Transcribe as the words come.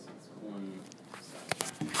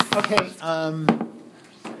Okay,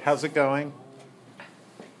 how's it going?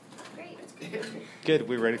 Great. Good.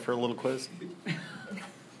 We ready for a little quiz?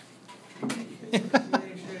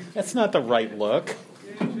 That's not the right look.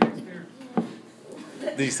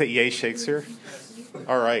 Did you say yay Shakespeare?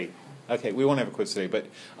 All right. Okay, we won't have a quiz today, but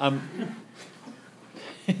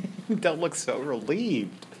don't look so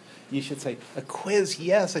relieved. You should say, a quiz,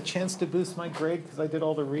 yes, a chance to boost my grade because I did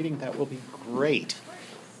all the reading. That will be great.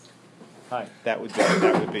 Hi. That would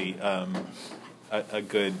be a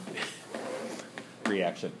good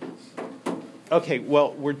reaction. Okay,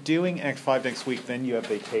 well, we're doing Act 5 next week. Then you have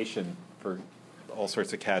vacation for all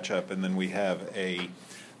sorts of catch-up, and then we have a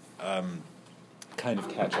kind of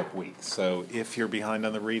catch-up week. So if you're behind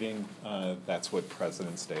on the reading, that's what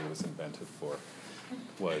President's Day was invented for,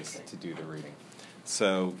 was to do the reading.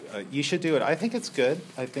 So you should do it. I think it's good.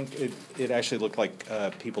 I think it actually looked like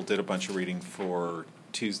people did a bunch of reading for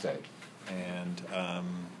Tuesday, and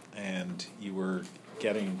you were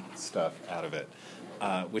getting stuff out of it,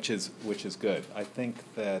 which is good. I think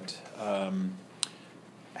that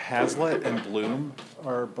Hazlitt and Bloom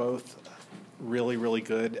are both really, really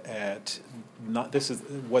good at not. This is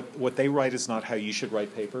what they write is not how you should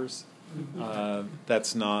write papers.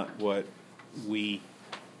 That's not what we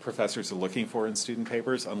professors are looking for in student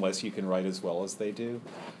papers, unless you can write as well as they do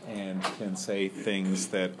and can say things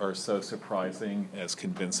that are so surprising as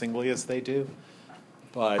convincingly as they do.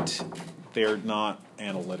 But they're not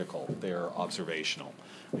analytical, they're observational.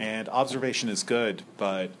 And observation is good,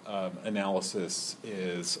 but analysis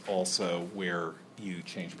is also where you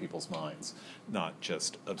change people's minds, not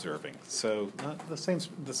just observing. So the same's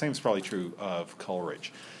probably true of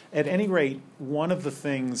Coleridge. At any rate, one of the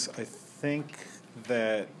things I think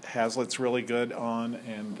that Hazlitt's really good on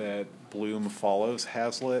and that Bloom follows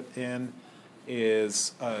Hazlitt in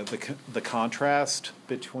is the contrast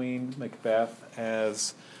between Macbeth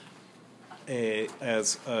as a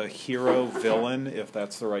hero villain, if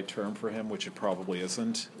that's the right term for him, which it probably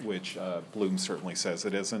isn't, which Bloom certainly says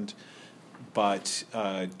it isn't, but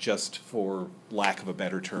just for lack of a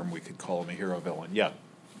better term, we could call him a hero villain. Yeah.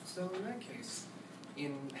 So in that case,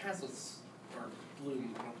 in Hazlitt's, or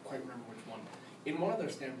Bloom, I don't quite remember which one, in one of their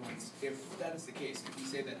standpoints, if that is the case, could we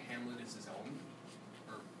say that Hamlet is his own?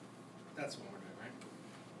 Or that's what we're doing, right?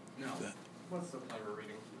 No. What's the clever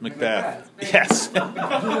reading? Macbeth. Yes.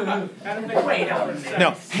 Wait,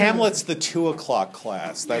 no, Hamlet's the 2 o'clock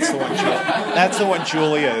class. That's the one. That's the one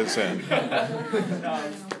Julia is in.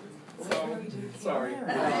 Sorry.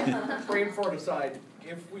 Brain fart aside,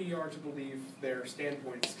 if we are to believe their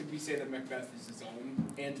standpoints, could we say that Macbeth is his own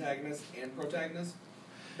antagonist and protagonist?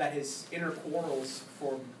 That his inner quarrels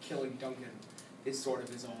for killing Duncan is sort of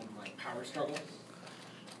his own power struggle?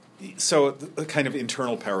 So a kind of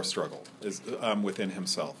internal power struggle is within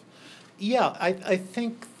himself. Yeah, I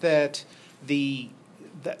think that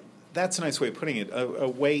that's a nice way of putting it. A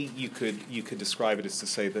way you could describe it is to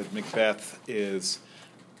say that Macbeth is,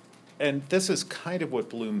 and this is kind of what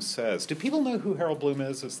Bloom says. Do people know who Harold Bloom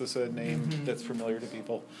is? Is this a name that's familiar to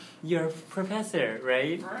people? You're a professor,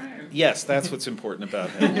 right? Yes, that's what's important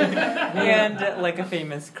about him. And a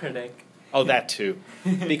famous critic. Oh, that too.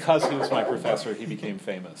 Because he was my professor, he became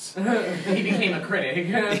famous. He became a critic.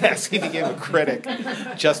 Yes, he became a critic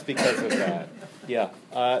just because of that. Yeah.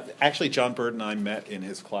 Actually, John Bird and I met in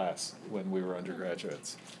his class when we were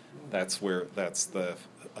undergraduates. That's the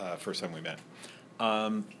first time we met.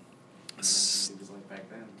 What he was like back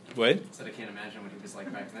then. What? So I can't imagine what he was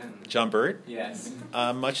like back then. John Bird? Yes.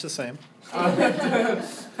 Much the same.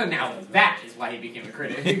 Now that is why he became a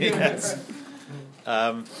critic. Yes.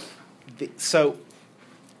 So,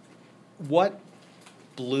 what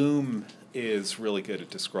Bloom is really good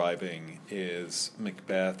at describing is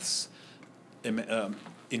Macbeth's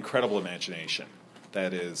incredible imagination.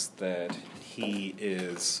 That is, that he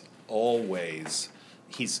is always...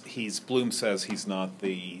 Bloom says he's not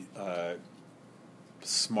the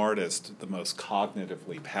smartest, the most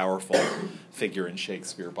cognitively powerful figure in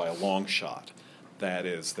Shakespeare by a long shot. That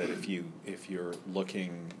is, that if you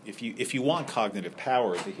want cognitive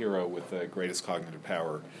power, the hero with the greatest cognitive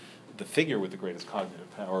power, the figure with the greatest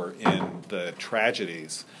cognitive power in the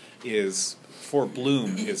tragedies is, for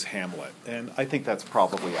Bloom, is Hamlet. And I think that's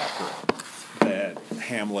probably accurate. That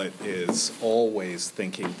Hamlet is always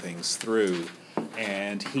thinking things through,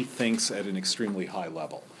 and he thinks at an extremely high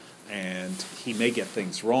level. And he may get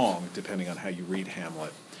things wrong, depending on how you read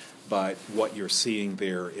Hamlet. But what you're seeing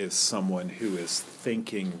there is someone who is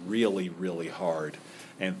thinking really, really hard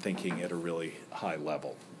and thinking at a really high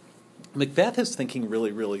level. Macbeth is thinking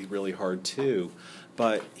really, really, really hard too,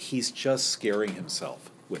 but he's just scaring himself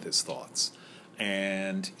with his thoughts.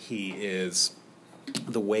 And he is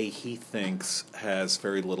the way he thinks has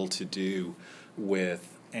very little to do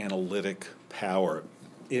with analytic power.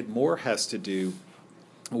 It more has to do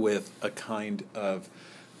with a kind of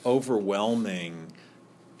overwhelming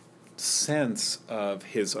sense of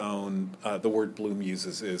his own, the word Bloom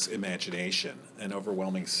uses is imagination, an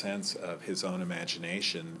overwhelming sense of his own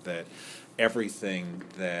imagination, that everything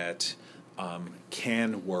that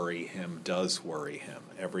can worry him does worry him.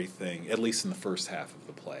 Everything, at least in the first half of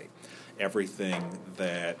the play, everything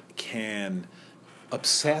that can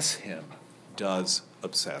obsess him does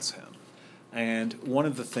obsess him. And one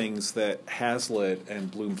of the things that Hazlitt, and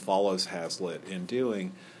Bloom follows Hazlitt in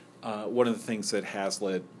doing, one of the things that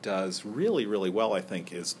Hazlitt does really, really well, I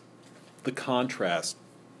think, is the contrast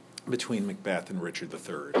between Macbeth and Richard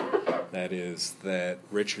III. That is, that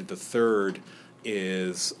Richard III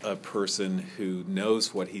is a person who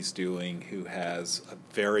knows what he's doing, who has a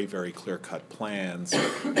very, very clear-cut plans,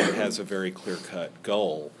 and has a very clear-cut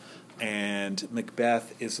goal. And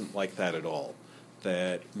Macbeth isn't like that at all.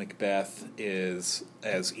 That Macbeth is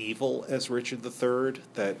as evil as Richard III,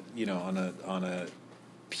 that, you know, on a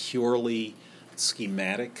purely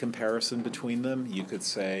schematic comparison between them, you could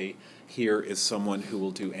say here is someone who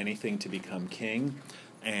will do anything to become king,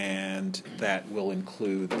 and that will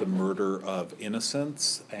include the murder of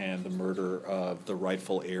innocents and the murder of the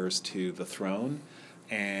rightful heirs to the throne,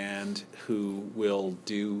 and who will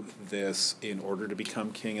do this in order to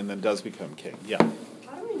become king and then does become king. Yeah.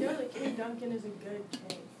 How do we know that King Duncan is a good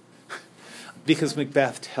king? Because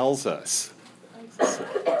Macbeth tells us.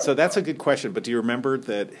 So that's a good question, but do you remember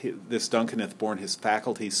that this Duncan hath borne his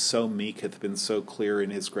faculties so meek, hath been so clear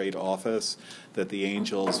in his great office, that the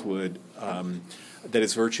angels would, that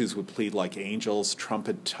his virtues would plead like angels,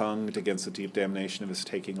 trumpet-tongued against the deep damnation of his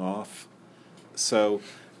taking off? So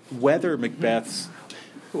whether Macbeth's...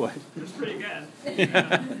 What? It's pretty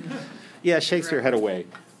good. Yeah, Shakespeare had a way.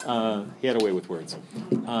 He had a way with words.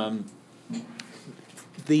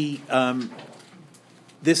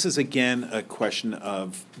 This is, again, a question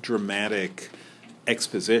of dramatic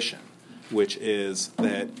exposition, which is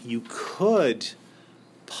that you could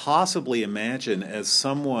possibly imagine, as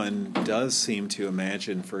someone does seem to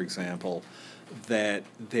imagine, for example, that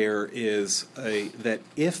there is that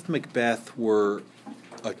if Macbeth were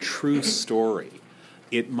a true story,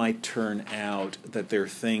 it might turn out that there are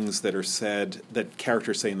things that are said, that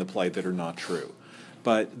characters say in the play, that are not true.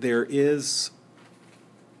 But there is...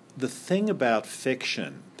 The thing about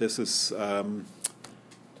fiction, this is,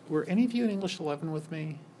 were any of you in English 11 with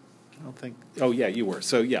me? I don't think, oh yeah, you were.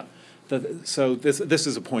 So yeah, so this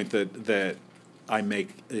is a point that I make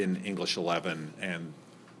in English 11, and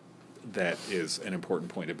that is an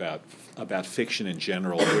important point about fiction in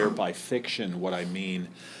general, where by fiction what I mean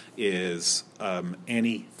is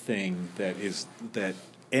anything that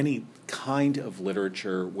any kind of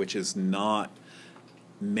literature which is not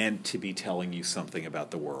meant to be telling you something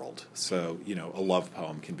about the world. So, you know, a love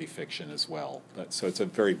poem can be fiction as well. So it's a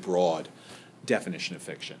very broad definition of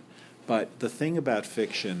fiction. But the thing about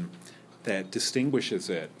fiction that distinguishes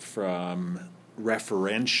it from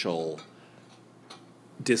referential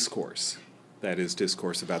discourse, that is,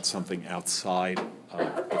 discourse about something outside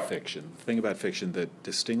of the fiction, the thing about fiction that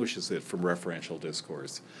distinguishes it from referential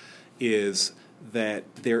discourse is that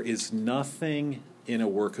there is nothing in a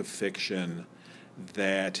work of fiction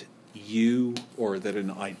that you or that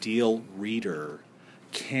an ideal reader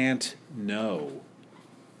can't know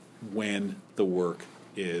when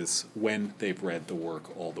they've read the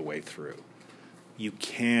work all the way through. You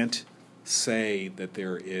can't say that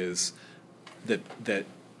there is that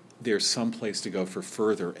there's some place to go for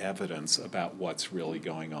further evidence about what's really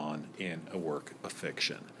going on in a work of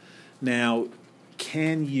fiction. Now,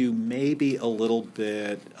 can you maybe a little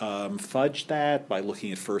bit fudge that by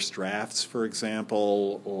looking at first drafts, for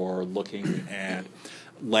example, or looking at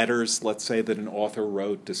letters, let's say, that an author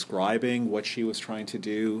wrote describing what she was trying to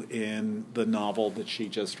do in the novel that she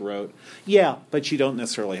just wrote? Yeah, but you don't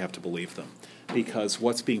necessarily have to believe them, because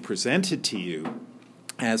what's being presented to you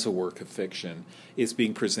as a work of fiction is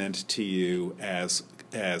being presented to you as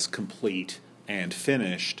complete and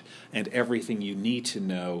finished, and everything you need to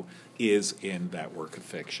know is in that work of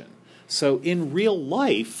fiction. So in real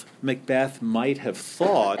life, Macbeth might have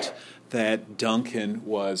thought that Duncan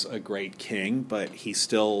was a great king, but he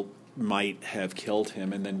still might have killed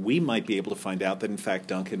him, and then we might be able to find out that in fact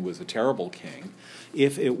Duncan was a terrible king.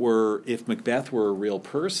 If Macbeth were a real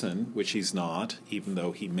person, which he's not, even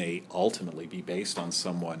though he may ultimately be based on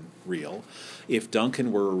someone real, if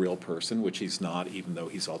Duncan were a real person, which he's not, even though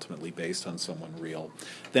he's ultimately based on someone real,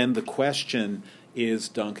 then the question, is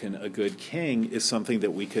Duncan a good king, is something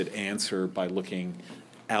that we could answer by looking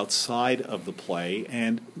outside of the play,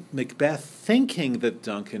 and Macbeth thinking that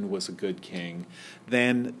Duncan was a good king,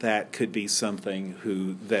 then that could be something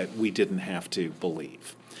that we didn't have to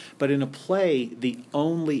believe. But in a play, the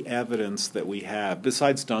only evidence that we have,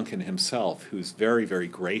 besides Duncan himself, who's very, very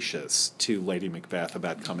gracious to Lady Macbeth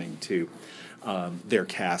about coming to their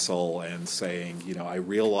castle and saying, I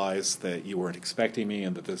realize that you weren't expecting me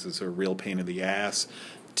and that this is a real pain in the ass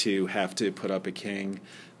to have to put up a king.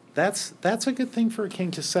 That's a good thing for a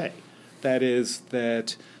king to say. That is,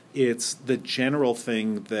 that it's the general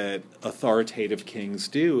thing that authoritative kings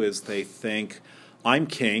do is they think, I'm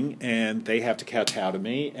king, and they have to kowtow to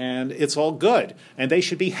me, and it's all good. And they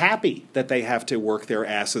should be happy that they have to work their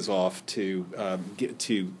asses off to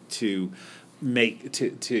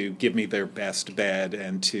give me their best bed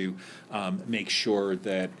and to make sure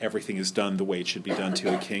that everything is done the way it should be done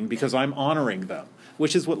to a king, because I'm honoring them,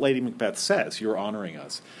 which is what Lady Macbeth says. You're honoring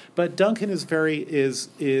us. But Duncan is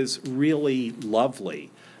really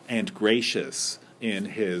lovely and gracious in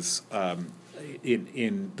his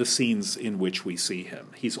in the scenes in which we see him.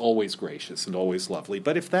 He's always gracious and always lovely.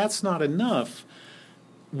 But if that's not enough,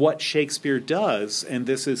 what Shakespeare does, and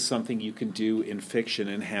this is something you can do in fiction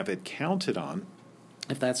and have it counted on,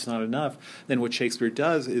 if that's not enough, then what Shakespeare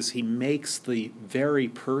does is he makes the very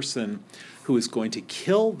person who is going to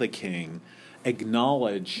kill the king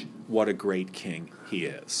acknowledge what a great king he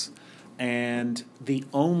is. And the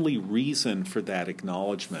only reason for that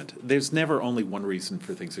acknowledgement, there's never only one reason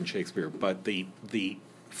for things in Shakespeare, but the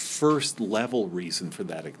first level reason for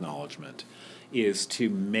that acknowledgement is to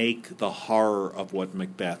make the horror of what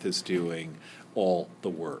Macbeth is doing all the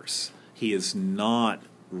worse. He is not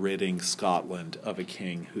ridding Scotland of a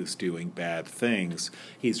king who's doing bad things.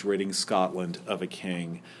 He's ridding Scotland of a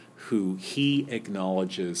king who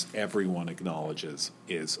everyone acknowledges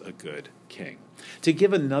is a good king. To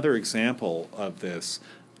give another example of this,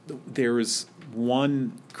 there is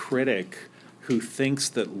one critic who thinks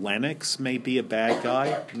that Lennox may be a bad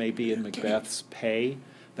guy, maybe in Macbeth's pay.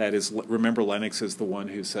 That is, remember, Lennox is the one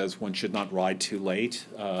who says one should not ride too late,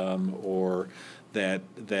 or that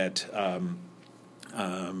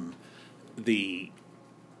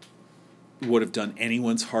would have done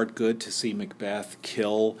anyone's heart good to see Macbeth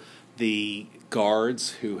kill the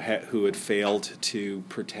guards who had failed to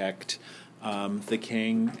protect the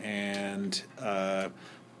king, and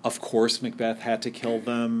of course Macbeth had to kill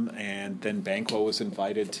them, and then Banquo was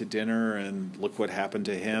invited to dinner, and look what happened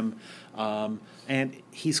to him. And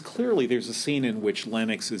there's a scene in which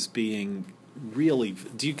Lennox is being really,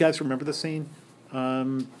 do you guys remember the scene?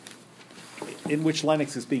 In which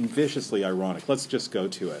Lennox is being viciously ironic. Let's just go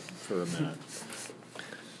to it for a minute.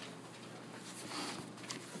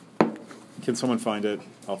 Can someone find it?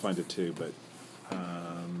 I'll find it too, but...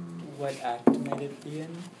 What act might it be in?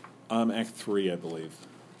 Act 3, I believe.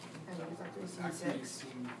 I think it's after scene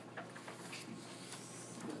 6.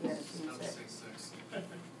 Yeah, scene 6.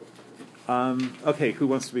 Okay, who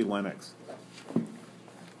wants to be Lennox?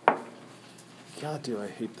 God, do I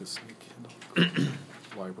hate this new Kindle.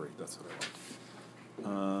 Library, that's what I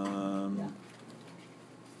want.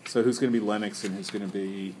 So who's going to be Lennox, and who's going to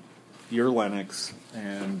be... You're Lennox,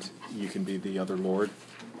 and you can be the other lord.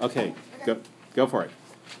 Okay, go for it.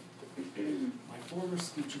 My former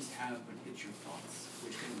speeches have but hit your thoughts,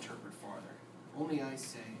 which can interpret farther. Only I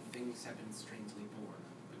say, things have been strangely born.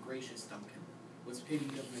 The gracious Duncan was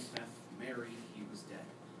pitied of Macbeth, married, he was dead.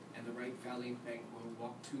 And the right valiant Banquo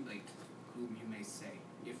walked too late, whom you may say,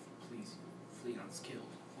 if please you, flee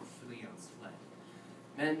unskilled, or flee unsled.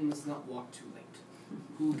 Men must not walk too late.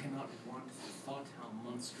 Who cannot want the thought how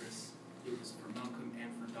monstrous it was for Malcolm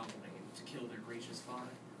and for Donalbain to kill their gracious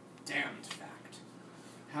father? Damned fact!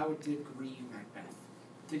 How it did grieve Macbeth.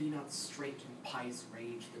 Did he not straight in pious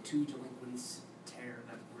rage the two delinquents tear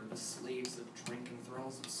that were the slaves of drink and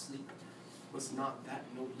thralls of sleep? Was not that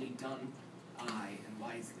nobly done? Aye, and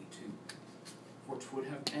wisely too. For 'twould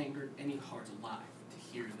have angered any heart alive to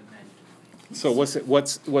hear the men deny. So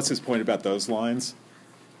what's his point about those lines?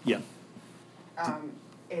 Yeah.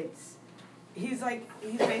 He's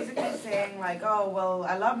basically saying, like, oh, well,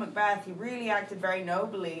 I love Macbeth, he really acted very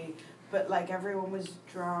nobly, but, like, everyone was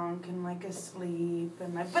drunk and, like, asleep,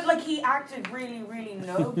 and, like, but, like, he acted really, really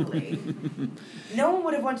nobly. No one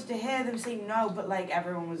would have wanted to hear them say no, but, like,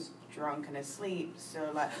 everyone was drunk and asleep,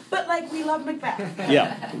 so, like, but, like, we love Macbeth.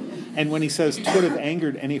 Yeah. And when he says, 'twould have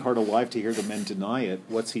angered any heart alive to hear the men deny it,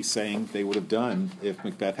 what's he saying they would have done if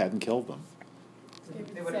Macbeth hadn't killed them?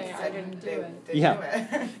 They would have said, I didn't do it.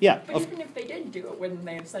 Yeah. Yeah. But even if they did do it, wouldn't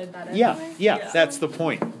they have said that Yeah, anyway? yeah, that's the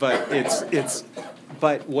point. But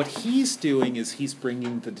but what he's doing is he's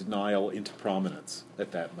bringing the denial into prominence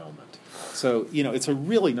at that moment. So, it's a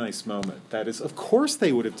really nice moment. That is, of course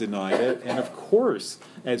they would have denied it, and of course,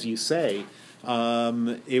 as you say,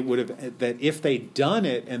 it would have, that if they'd done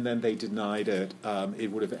it and then they denied it,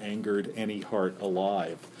 it would have angered any heart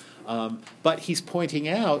alive. But he's pointing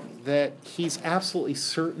out that he's absolutely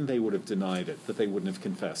certain they would have denied it, that they wouldn't have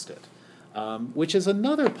confessed it, which is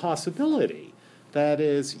another possibility. That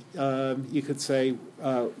is, you could say,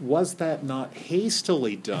 was that not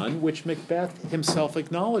hastily done, which Macbeth himself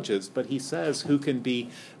acknowledges, but he says, who can be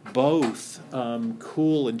both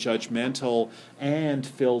cool and judgmental and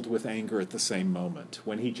filled with anger at the same moment?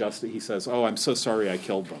 When he says, oh, I'm so sorry I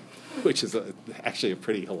killed them, which is actually a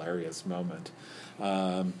pretty hilarious moment.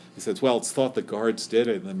 He says, well, it's thought the guards did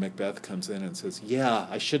it, and then Macbeth comes in and says, yeah,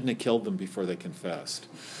 I shouldn't have killed them before they confessed.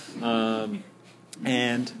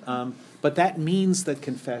 But that means that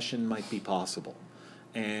confession might be possible.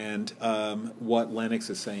 And what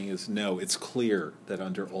Lennox is saying is, no, it's clear that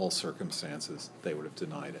under all circumstances they would have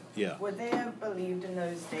denied it. Yeah. Would they have believed in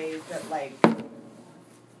those days that, like,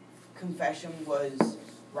 confession was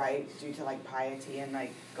right due to, like, piety and,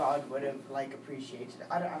 like, God would have, like, appreciated it?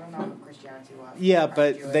 I don't know what Christianity was. Yeah,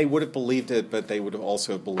 but they would have believed it, but they would have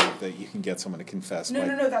also believed that you can get someone to confess by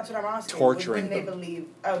No, that's what I'm asking. torturing Wouldn't them. they believe...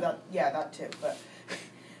 Oh, that too, but...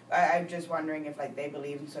 I'm just wondering if, like, they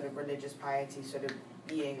believe in sort of religious piety sort of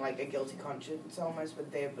being, like, a guilty conscience almost.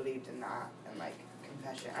 Would they have believed in that and, like,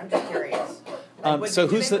 confession? I'm just curious. Like, So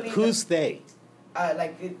who's they?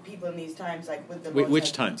 Like, the people in these times, like, with the...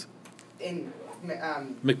 Which times? In...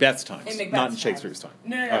 Macbeth's times, not in Shakespeare's time.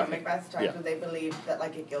 No, Okay. Macbeth's times, Yeah. would they believe that,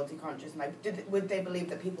 like, a guilty conscience... Like, would they believe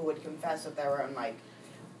that people would confess of their own, like,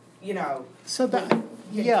 So that...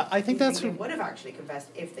 Yeah, I think that's... They would have actually confessed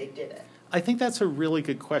if they did it. I think that's a really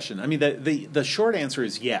good question. I mean, the short answer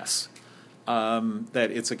is yes. That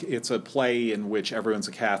it's a play in which everyone's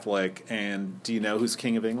a Catholic, and do you know who's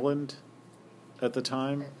King of England at the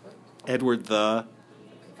time? Edward the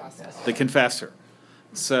Confessor.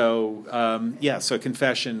 So so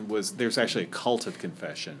confession was, there's actually a cult of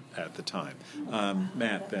confession at the time.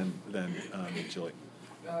 Matt, then Julie.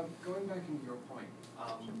 Going back into your point,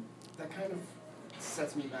 that kind of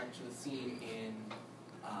sets me back to the scene in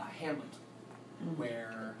Hamlet,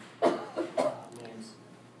 where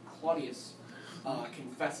Claudius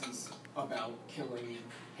confesses about killing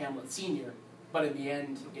Hamlet Sr., but in the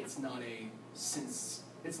end, it's not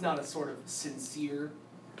a sort of sincere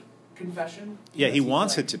confession. Yeah, he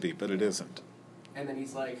wants it to be, but it isn't. And then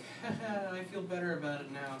he's like, haha, I feel better about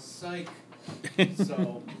it now, psych.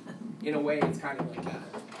 So, in a way, it's kind of like that.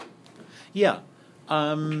 Yeah.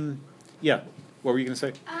 Yeah. What were you going to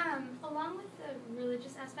say? Along with the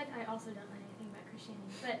religious aspect, I also don't know anything about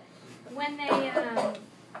Christianity, but when they,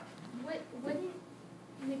 wouldn't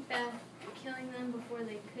Macbeth killing them before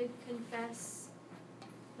they could confess,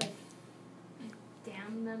 like,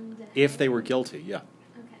 damn them to If hell? they were guilty, yeah.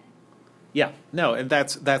 Okay. Yeah, no, and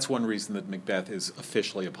that's one reason that Macbeth is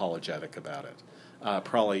officially apologetic about it.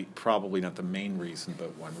 Probably not the main reason,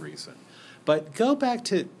 but one reason. But go back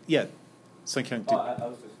to Sun Kyung. I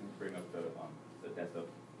was just going to bring up the death of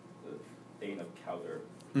the Thane of Cawdor,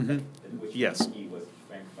 in which Yes. he was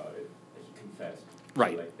frank about it, that he confessed.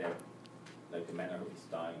 Right. So, like that, like the manner of his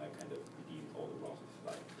dying, like kind of redeemed all the wrongs of his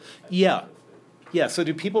life. Yeah. Yeah, so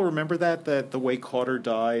do people remember that the way Cawdor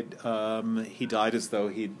died, he died as though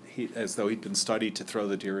he'd been studied to throw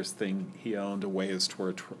the dearest thing he owned away as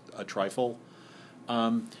toward a trifle?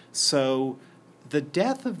 So the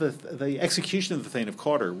death of the execution of the Thane of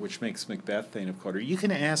Cawdor, which makes Macbeth Thane of Cawdor, you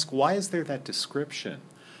can ask, why is there that description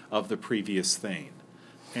of the previous Thane?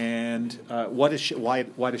 And why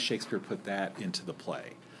does Shakespeare put that into the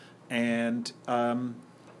play? And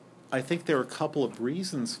I think there are a couple of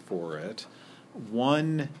reasons for it.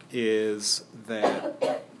 One is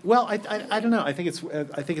that, well, I don't know. I think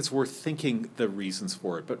it's worth thinking the reasons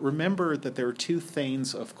for it. But remember that there are two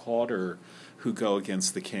Thanes of Cawdor who go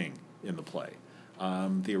against the king in the play.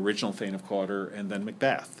 The original Thane of Cawdor and then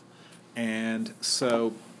Macbeth. And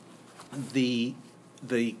so the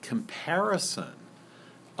comparison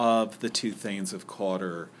of the two Thanes of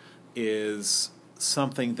Cawdor is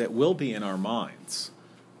something that will be in our minds.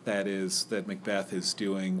 That is, that Macbeth is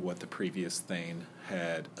doing what the previous Thane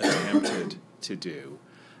had attempted to do.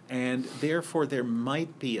 And therefore there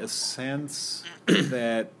might be a sense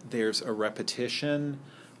that there's a repetition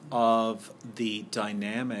of the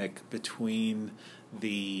dynamic between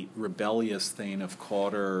the rebellious Thane of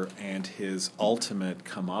Cawdor and his ultimate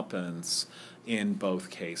comeuppance in both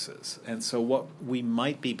cases. And so what we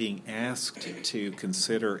might be being asked to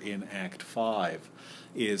consider in Act 5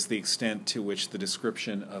 is the extent to which the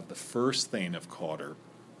description of the first Thane of Cawdor,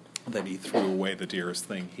 that he threw away the dearest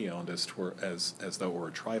thing he owned as though it were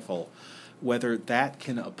a trifle, whether that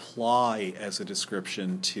can apply as a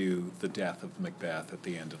description to the death of Macbeth at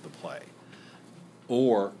the end of the play.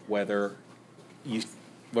 Or whether you...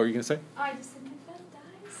 What were you going to say? Oh, I just said Macbeth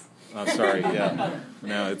dies. Oh, sorry, yeah.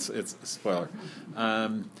 No, it's a spoiler.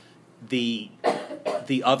 The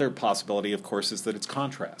other possibility, of course, is that it's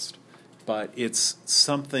contrast. But it's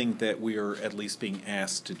something that we are at least being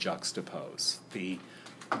asked to juxtapose. The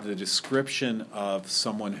description of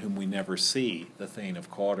someone whom we never see, the Thane of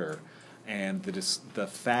Cawdor, and the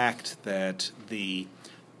fact that the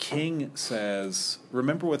king says...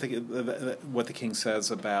 Remember what the king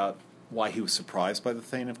says about why he was surprised by the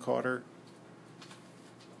Thane of Cawdor?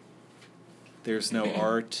 There's no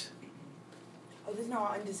art... Oh, there's no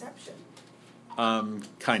art in deception.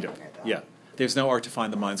 Kind of, yeah. There's no art to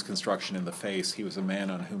find the mind's construction in the face. He was a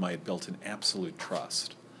man on whom I had built an absolute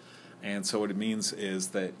trust. And so what it means is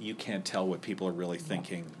that you can't tell what people are really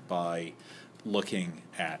thinking by looking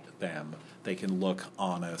at them. They can look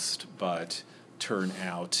honest, but turn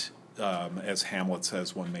out, as Hamlet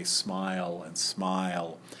says, one may smile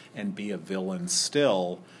and be a villain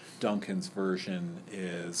still. Duncan's version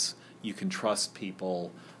is you can trust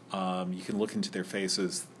people, you can look into their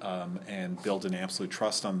faces and build an absolute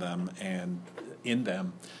trust on them and in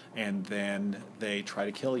them, and then they try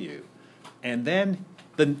to kill you. And then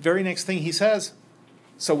the very next thing he says,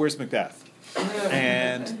 so where's Macbeth?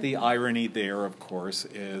 And the irony there, of course,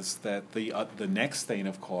 is that the next Thane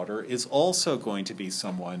of Cawdor is also going to be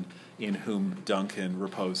someone in whom Duncan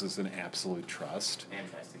reposes an absolute trust. And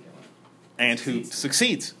tries to kill him. And who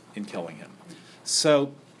succeeds in killing him.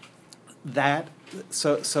 So that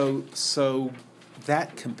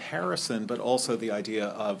comparison, but also the idea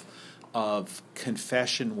of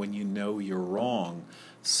confession when you know you're wrong,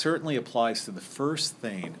 certainly applies to the first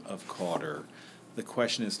Thane of Cawdor. The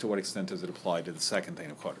question is, to what extent does it apply to the second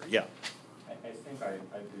Thane of Cawdor? Yeah. I think I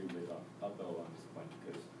agree with Abel on this point,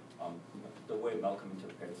 because the way Malcolm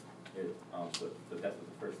interprets it, the death of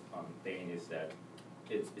the first Thane is that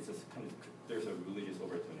it's a kind of, there's a religious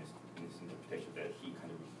overtone in his interpretation that he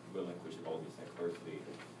kind of relinquishes all these earthly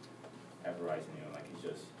avarice, and like he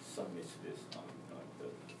just submits to this,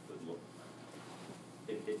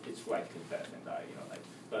 it's right to confess and die,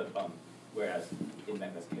 but whereas in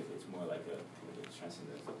Macbeth's case, it's more like a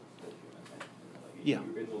transcendence of the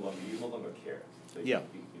human, you no longer care, so you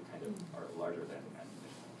kind of are larger than that.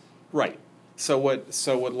 Right. So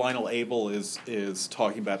what Lionel Abel is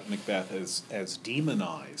talking about Macbeth as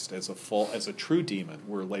demonized, as a true demon,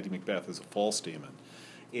 where Lady Macbeth is a false demon,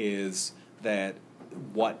 is that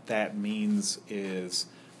what that means is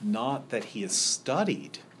not that he is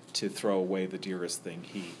studied to throw away the dearest thing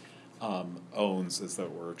he owns as though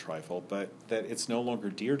it were a trifle, but that it's no longer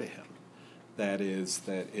dear to him. That is,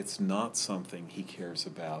 that it's not something he cares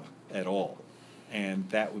about at all. And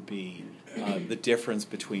that would be the difference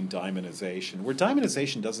between daemonization, where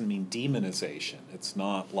daemonization doesn't mean demonization. It's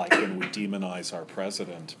not like when we demonize our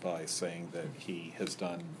president by saying that he has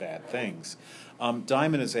done bad things.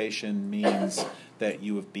 Daemonization means that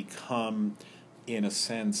you have become, in a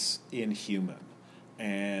sense, inhuman.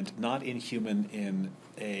 And not inhuman in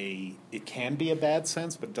it can be a bad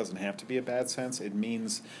sense, but it doesn't have to be a bad sense. It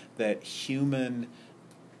means that human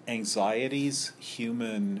anxieties,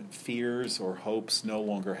 human fears or hopes no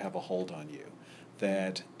longer have a hold on you.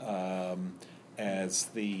 That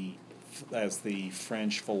as the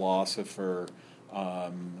French philosopher,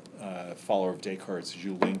 follower of Descartes,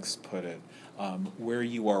 Julinx, put it, where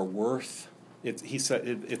you are worth, he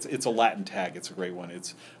said it's a Latin tag. It's a great one.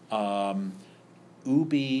 It's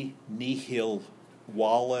ubi nihil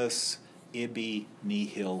valus, ibi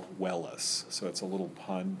nihil velis. So it's a little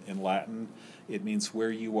pun in Latin. It means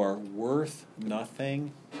where you are worth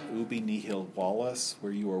nothing, ubi nihil valus,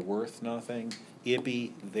 where you are worth nothing,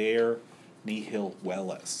 ibi, there, nihil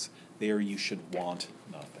velis, there you should want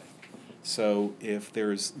nothing. So if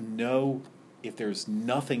there's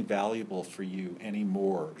nothing valuable for you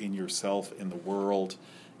anymore in yourself, in the world,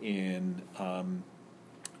 in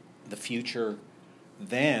the future,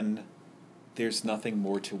 then there's nothing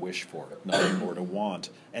more to wish for, nothing more to want,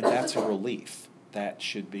 and that's a relief. That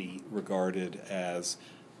should be regarded as,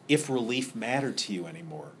 if relief mattered to you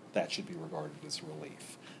anymore, that should be regarded as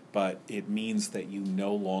relief. But it means that you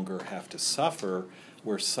no longer have to suffer,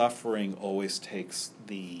 where suffering always takes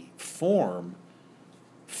the form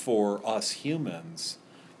for us humans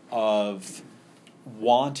of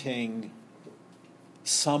wanting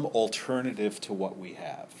some alternative to what we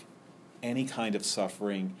have. Any kind of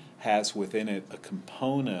suffering has within it a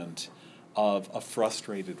component of a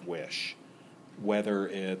frustrated wish, whether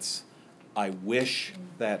it's I wish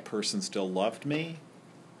that person still loved me,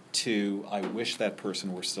 to I wish that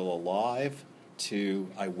person were still alive, to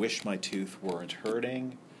I wish my tooth weren't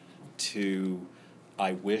hurting, to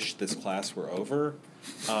I wish this class were over.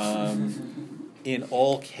 In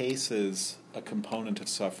all cases, a component of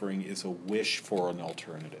suffering is a wish for an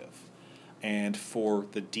alternative. And for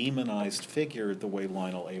the demonized figure, the way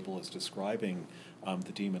Lionel Abel is describing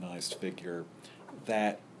the demonized figure,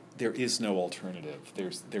 that there is no alternative.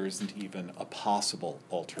 There isn't even a possible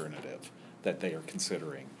alternative that they are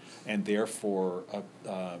considering. And therefore,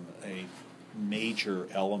 a major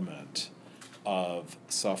element of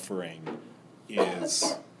suffering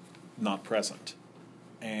is not present.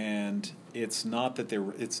 And it's not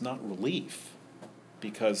relief,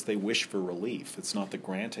 because they wish for relief. It's not the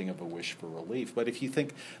granting of a wish for relief. But if you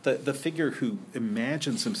think the figure who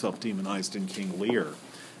imagines himself demonized in King Lear,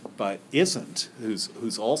 but isn't,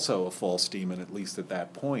 who's also a false demon, at least at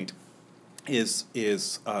that point, is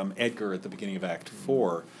Edgar at the beginning of Act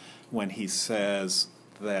 4, when he says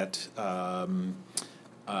that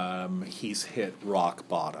he's hit rock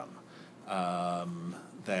bottom.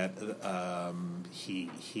 That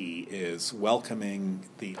he is welcoming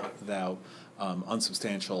thou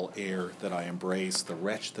unsubstantial air that I embrace, the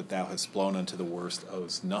wretch that thou hast blown unto the worst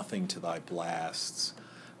owes nothing to thy blasts.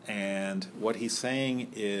 And what he's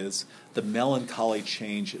saying is the melancholy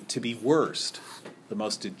change to be worst, the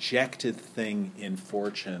most dejected thing in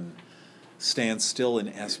fortune, stands still in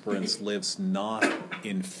esperance, lives not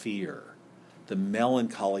in fear. The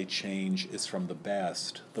melancholy change is from the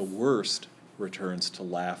best, the worst returns to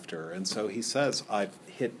laughter. And so he says, I've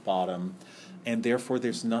hit bottom, and therefore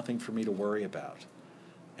there's nothing for me to worry about.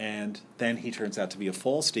 And then he turns out to be a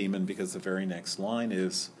false demon, because the very next line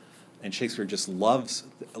is, and Shakespeare just loves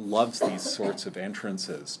these sorts of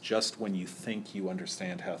entrances, just when you think you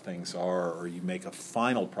understand how things are, or you make a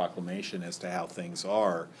final proclamation as to how things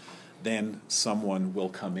are, then someone will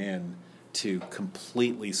come in to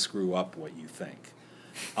completely screw up what you think.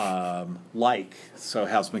 So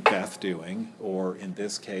how's Macbeth doing? Or in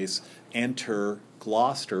this case, enter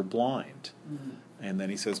Gloucester blind. Mm-hmm. And then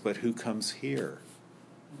he says, but who comes here?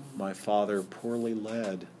 My father poorly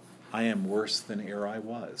led. I am worse than ere I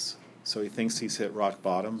was. So he thinks he's hit rock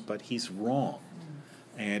bottom, but he's wrong.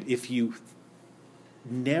 And if you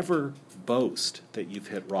never boast that you've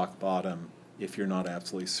hit rock bottom, if you're not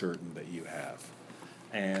absolutely certain that you have.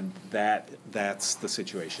 And that's the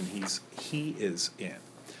situation he is in.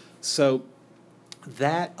 So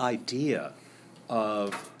that idea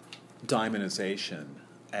of daemonization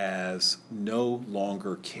as no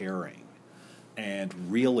longer caring,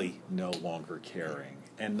 and really no longer caring,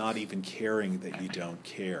 and not even caring that you don't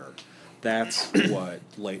care, that's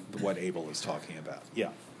what Abel is talking about. Yeah.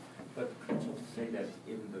 But could you say that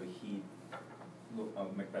even though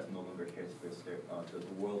Macbeth no longer cares for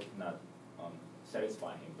the world not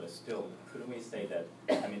satisfying him, but still, couldn't we say that,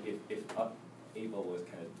 I mean, if Abel was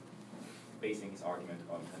kind of basing his argument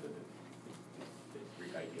on kind of the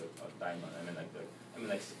Greek idea of daemon,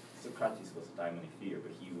 like Socrates was a daemon in fear,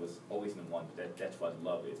 but he was always in one, that's what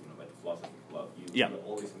love is, like the philosophy of love. You are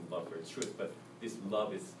always in love for its truth, but this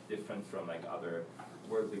love is different from like other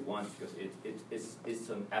worldly ones, because it's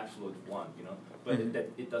an absolute one, but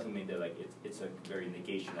it doesn't mean that like it's a very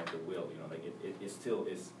negation of the will, like it still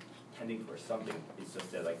is tending for something. It's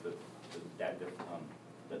just that like the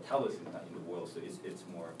tellus is not in the world, so it's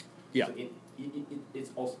more. Yeah. So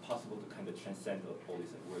it's also possible to kind of transcend all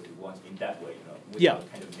these worldly ones in that way, without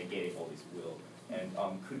kind of negating all this will. And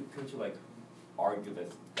could you like argue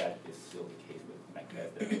that is still the case with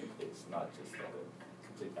Macbeth, that it's not just like a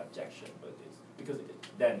complete abjection, but it's because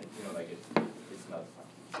then like it's not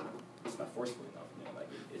forceful enough, like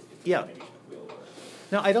it's a negation of will.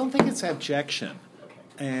 No, I don't think it's abjection.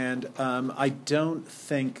 And I don't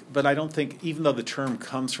think, even though the term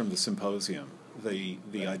comes from the Symposium, the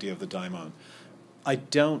idea of the daimon, I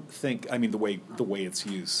don't think, I mean the way it's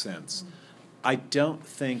used since, I don't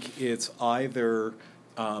think it's either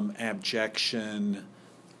abjection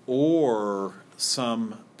or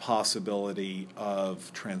some possibility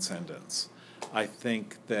of transcendence. I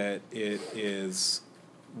think that it is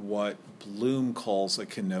what Bloom calls a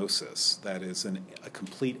kenosis, that is a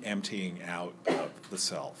complete emptying out of the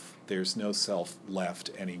self. There's no self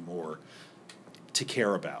left anymore to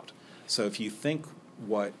care about. So if you think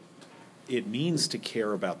what it means to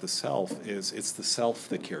care about the self is, it's the self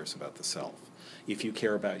that cares about the self. if you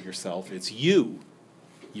care about yourself, it's you,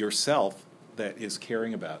 yourself, that is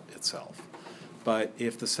caring about itself. But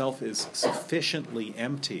if the self is sufficiently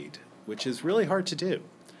emptied, which is really hard to do,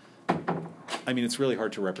 I mean, it's really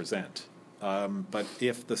hard to represent, but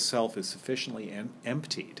if the self is sufficiently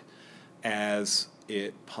emptied, as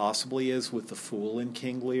it possibly is with the fool in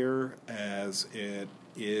King Lear, as it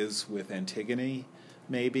is with Antigone,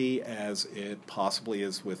 maybe, as it possibly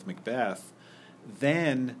is with Macbeth,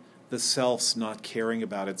 then the self's not caring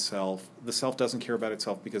about itself. The self doesn't care about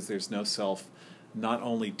itself because there's no self not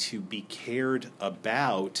only to be cared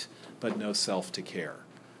about, but no self to care.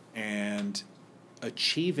 And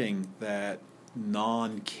achieving that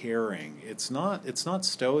non-caring, it's not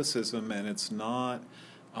stoicism and it's not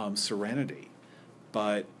serenity,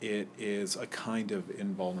 but it is a kind of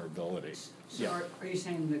invulnerability. So are you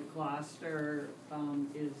saying that Gloucester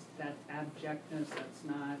is that abjectness, that's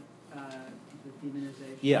not the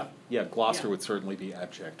demonization? Yeah, Gloucester would certainly be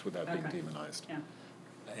abject without being demonized. Yeah.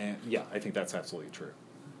 And yeah, I think that's absolutely true.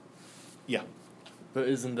 Yeah. But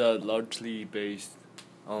isn't that largely based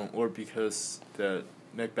on, or because that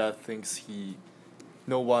Macbeth thinks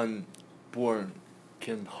no one born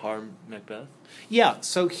can harm Macbeth? Yeah,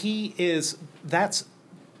 so it's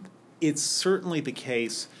certainly the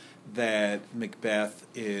case that Macbeth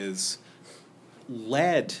is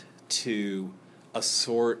led to a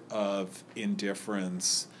sort of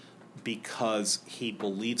indifference because he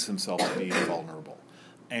believes himself to be invulnerable.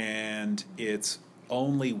 And it's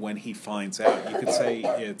only when he finds out, you could say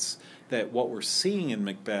it's that what we're seeing in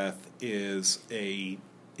Macbeth is a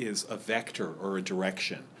vector or a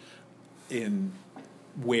direction in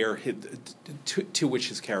where to which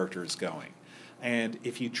his character is going. And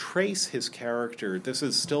if you trace his character, this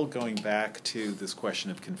is still going back to this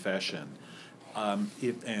question of confession,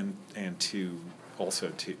 and to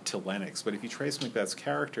also to Lennox. But if you trace Macbeth's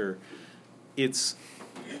character, it's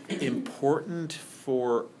important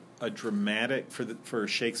for a dramatic for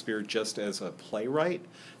Shakespeare, just as a playwright,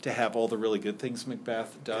 to have all the really good things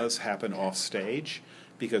Macbeth does happen off stage.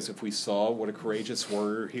 Because if we saw what a courageous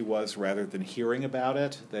warrior he was, rather than hearing about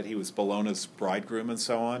it, that he was Bellona's bridegroom and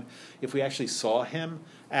so on, if we actually saw him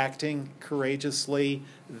acting courageously,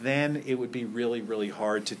 then it would be really, really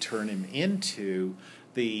hard to turn him into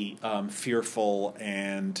the fearful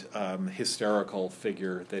and hysterical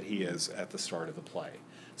figure that he is at the start of the play.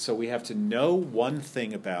 So we have to know one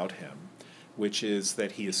thing about him, which is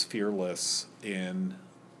that he is fearless in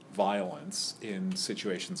violence, in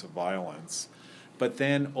situations of violence, but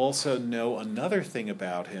then also know another thing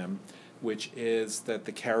about him, which is that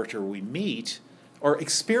the character we meet, or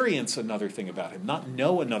experience another thing about him, not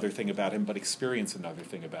know another thing about him, but experience another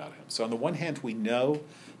thing about him. So on the one hand, we know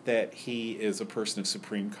that he is a person of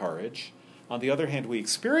supreme courage. On the other hand, we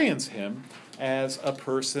experience him as a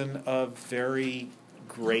person of very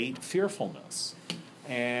great fearfulness.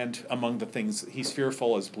 And among the things, he's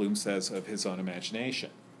fearful, as Bloom says, of his own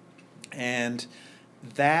imagination. And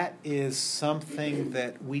that is something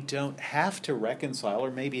that we don't have to reconcile, or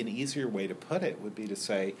maybe an easier way to put it would be to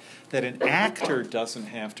say that an actor doesn't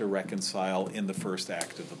have to reconcile in the first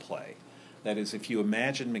act of the play. That is, if you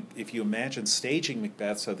imagine staging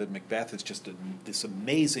Macbeth so that Macbeth is just this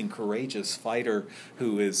amazing, courageous fighter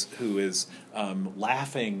who is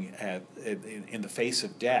laughing in the face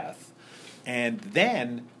of death, and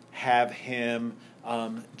then have him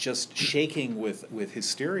just shaking with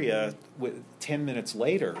hysteria 10 minutes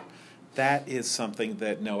later, that is something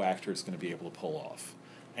that no actor is going to be able to pull off.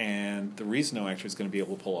 And the reason no actor is going to be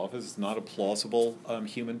able to pull off is it's not a plausible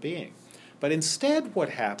human being. But instead what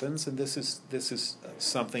happens, and this is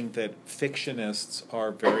something that fictionists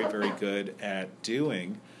are very, very good at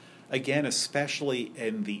doing, again, especially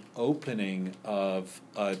in the opening of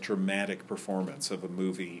a dramatic performance of a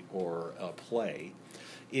movie or a play,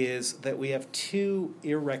 is that we have two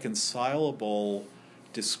irreconcilable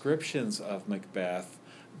descriptions of Macbeth,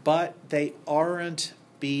 but they aren't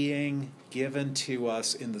being given to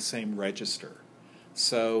us in the same register.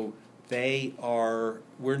 So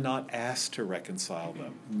we're not asked to reconcile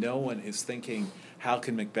them. No one is thinking, how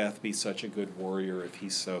can Macbeth be such a good warrior if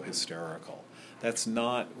he's so hysterical? That's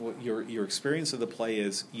not what your experience of the play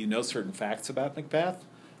is. You know certain facts about Macbeth,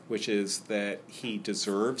 which is that he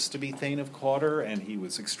deserves to be Thane of Cawdor and he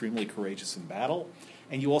was extremely courageous in battle.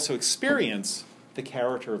 And you also experience the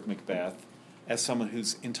character of Macbeth as someone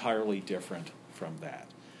who's entirely different from that.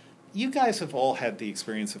 You guys have all had the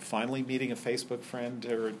experience of finally meeting a Facebook friend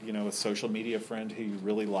or a social media friend who you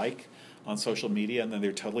really like on social media, and then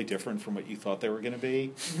they're totally different from what you thought they were going to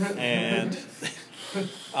be. And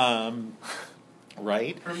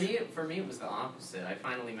right? For me, it was the opposite. I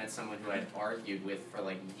finally met someone who I'd argued with for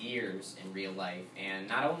like years in real life, and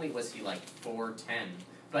not only was he like 4'10",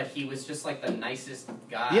 but he was just like the nicest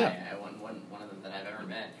guy. Yeah. One of them that I've ever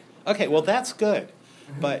met. Okay, well that's good,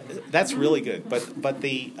 but that's really good. But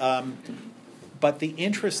the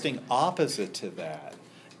interesting opposite to that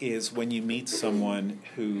is when you meet someone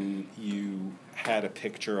who you had a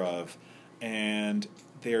picture of, and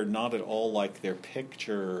they're not at all like their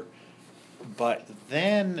picture, but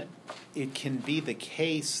then it can be the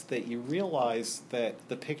case that you realize that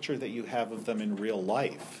the picture that you have of them in real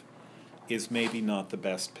life is maybe not the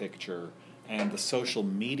best picture, and the social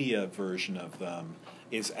media version of them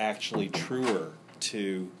is actually truer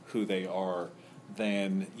to who they are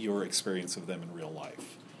than your experience of them in real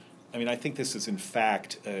life. I mean, I think this is in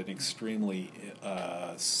fact an extremely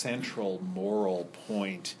central moral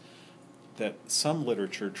point that some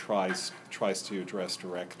literature tries to address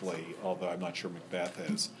directly, although I'm not sure Macbeth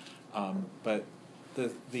is. But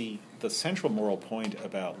the central moral point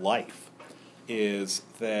about life is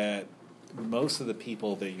that most of the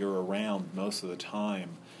people that you're around most of the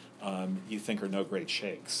time you think are no great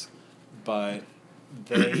shakes, but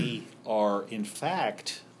they are in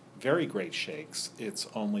fact very great shakes. It's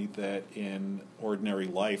only that in ordinary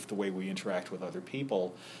life, the way we interact with other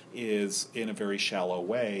people is in a very shallow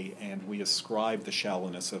way, and we ascribe the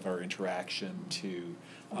shallowness of our interaction to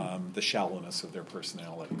the shallowness of their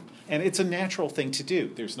personality. And it's a natural thing to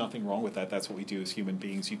do. There's nothing wrong with that. That's what we do as human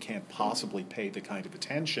beings. You can't possibly pay the kind of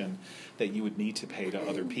attention that you would need to pay to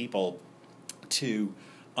other people to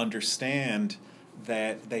understand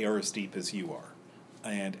that they are as deep as you are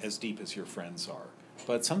and as deep as your friends are.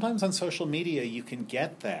 But sometimes on social media you can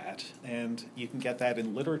get that, and you can get that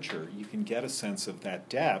in literature. You can get a sense of that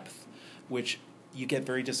depth, which you get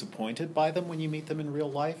very disappointed by them when you meet them in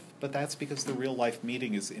real life, but that's because the real life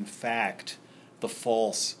meeting is in fact the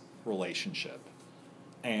false relationship.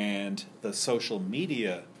 And the social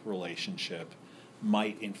media relationship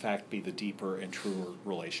might in fact be the deeper and truer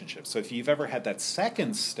relationship. So if you've ever had that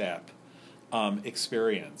second step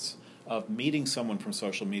experience of meeting someone from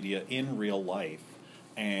social media in real life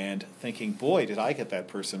and thinking, boy, did I get that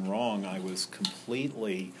person wrong, I was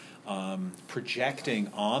completely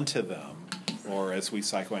projecting onto them, or as we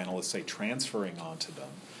psychoanalysts say, transferring onto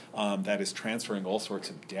them, that is transferring all sorts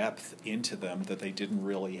of depth into them that they didn't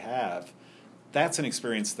really have. That's an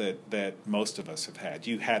experience that most of us have had.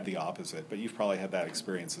 You had the opposite, but you've probably had that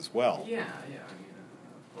experience as well. Yeah, I mean,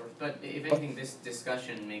 of course. But if anything, this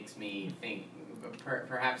discussion makes me think,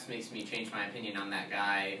 perhaps makes me change my opinion on that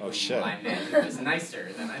guy who I met who was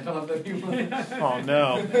nicer than I thought that he was. Oh,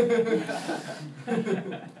 no.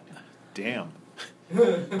 Damn.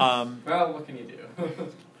 Well, what can you do?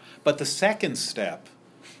 But the second step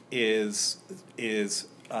is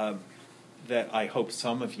that I hope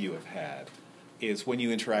some of you have had, is when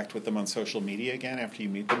you interact with them on social media again after you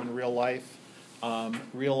meet them in real life,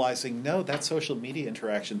 realizing, no, that social media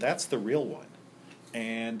interaction, that's the real one.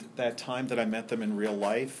 And that time that I met them in real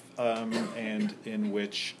life, and in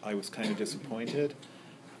which I was kind of disappointed,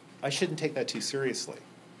 I shouldn't take that too seriously,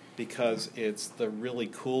 because it's the really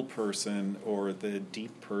cool person or the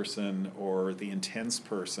deep person or the intense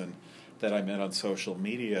person that I met on social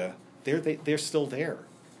media. They're still there,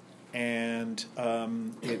 and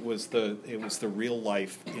it was the real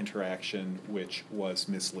life interaction which was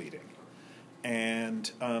misleading. And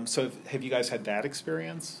so, have you guys had that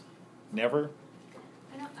experience? Never.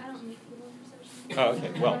 I don't meet people from social media. Oh,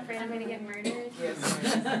 okay. Well, I'm afraid I'm going to get murdered.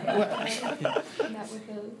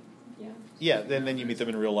 Yeah, then you meet them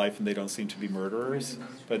in real life and they don't seem to be murderers,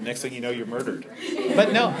 but next thing you know, you're murdered.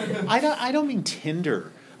 But no, I don't mean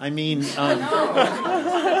Tinder. I mean,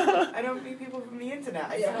 I don't meet people from the internet.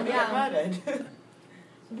 I don't get murdered.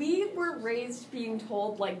 We were raised being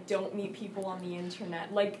told, like, don't meet people on the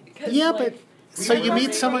internet. Like, cause, yeah, like, but so you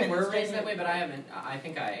meet someone. We're raised that way, but I haven't. I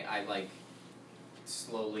think I like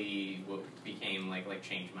slowly became like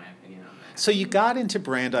changed my opinion on that. So you got into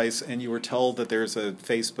Brandeis and you were told that there's a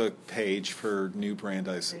Facebook page for New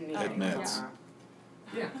Brandeis Admits.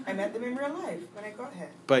 Yeah. I met them in real life when I got here.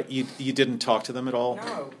 But you didn't talk to them at all?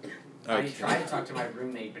 No. Okay. I tried to talk to my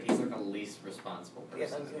roommate, but he's like the least responsible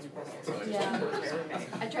person.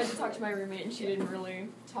 I tried to talk to my roommate and she didn't really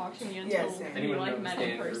talk to me until we like met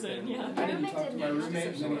in person. Yeah. I didn't talk to my roommate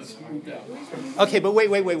and then he moved out. Okay, but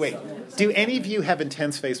wait. Do any of you have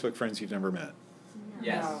intense Facebook friends you've never met?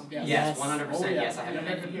 Yes. Yes, 100%. Yes, I haven't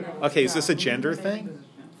met any. Okay, is this a gender thing?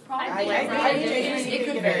 Probably. It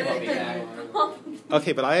could very well be that.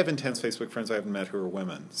 Okay, but I have intense Facebook friends I haven't met who are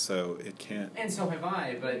women, so it can't. And so have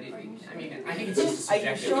I, but I think it's just a Are you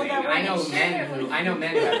subjective sure thing. that I know men who have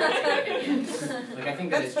that same opinion. Like I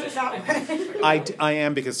think that Let's it's put just. it that way. I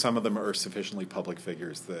am, because some of them are sufficiently public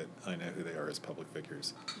figures that I know who they are as public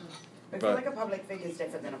figures. I feel like a public figure is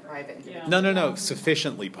different than a private individual. No,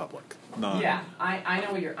 sufficiently public. Not. Yeah, I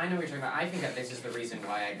know what you're talking about. I think that this is the reason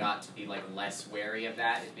why I got to be like less wary of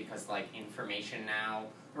that, is because like information now.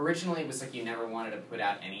 Originally, it was like you never wanted to put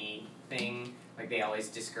out anything. Like they always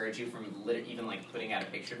discourage you from even like putting out a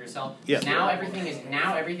picture of yourself. Yeah. Now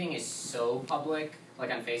everything is so public, like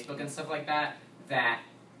on Facebook and stuff like that, that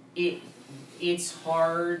it's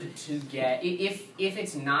hard to get if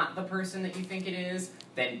it's not the person that you think it is.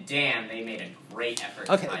 Then damn, they made a great effort.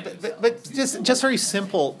 Okay, to find but just very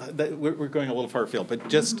simple. We're going a little far afield, but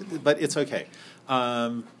but it's okay.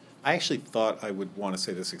 I actually thought I would want to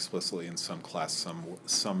say this explicitly in some class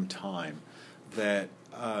some time, that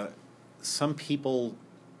some people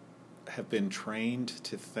have been trained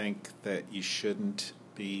to think that you shouldn't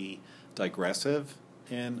be digressive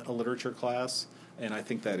in a literature class. And I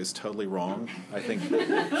think that is totally wrong. I think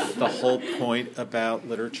the whole point about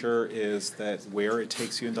literature is that where it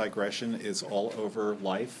takes you in digression is all over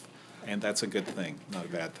life, and that's a good thing, not a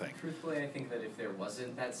bad thing. Truthfully, I think that if there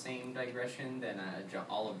wasn't that same digression, then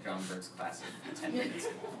all of John Burke's classes would be 10 minutes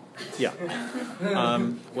long. Yeah.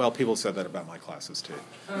 Well, people said that about my classes, too.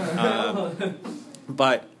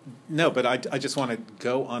 But I just want to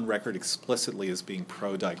go on record explicitly as being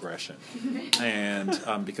pro-digression, and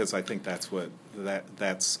because I think that's what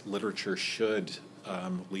that's literature should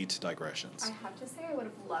lead to digressions. I have to say, I would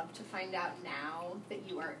have loved to find out now that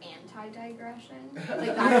you are anti-digression.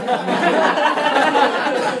 Like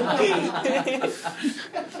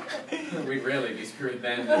We'd really be screwed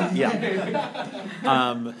then.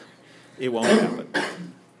 Yeah. It won't happen.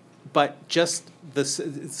 But just the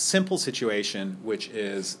simple situation, which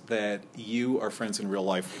is that you are friends in real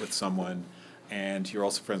life with someone, and you're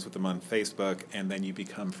also friends with them on Facebook, and then you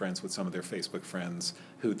become friends with some of their Facebook friends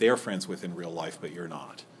who they're friends with in real life, but you're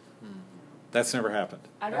not. That's never happened.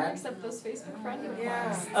 I don't accept those Facebook friend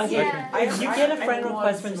requests. Okay, if you get a friend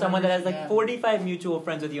request from someone that has like 45 mutual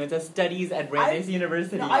friends with you and does studies at Brandeis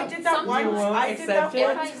University. No, I did that once. I did that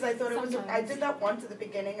it? once because I thought it was. I did that once at the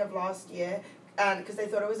beginning of last year, and because I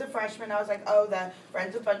thought it was a freshman, I was like, oh, they're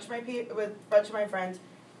friends with a bunch of my friends.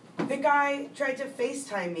 The guy tried to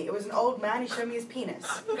FaceTime me. It was an old man. He showed me his penis.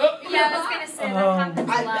 Yeah, I was gonna say that happens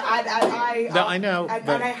a lot. No, I know.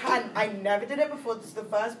 I never did it before. This is the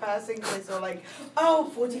first person because I saw like,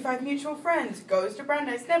 45 mutual friends. Goes to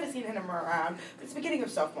Brandeis. Never seen him around. It's the beginning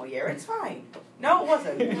of sophomore year. It's fine. No, it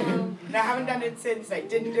wasn't. And I haven't done it since. I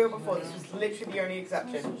didn't do it before. This was literally the only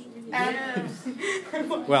exception.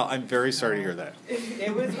 Well, I'm very sorry to hear that.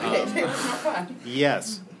 It was weird. It was not fun.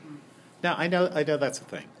 Yes. Now, I know that's a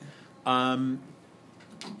thing. All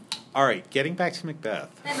right, getting back to Macbeth,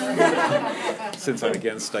 since I'm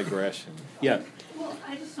against digression. Yeah. Well,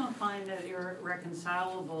 I just don't find that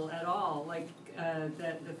irreconcilable at all. Like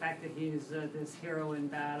that the fact that he's this hero in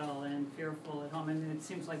battle and fearful at home. I mean, it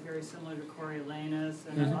seems like very similar to Coriolanus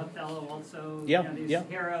and Othello also. Yeah, these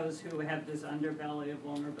heroes who have this underbelly of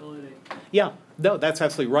vulnerability. Yeah, no, that's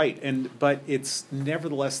absolutely right. But it's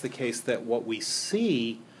nevertheless the case that what we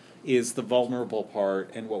see is the vulnerable part,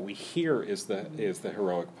 and what we hear is the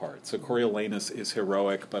heroic part. So Coriolanus is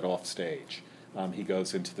heroic, but off stage. He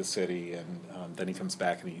goes into the city, and then he comes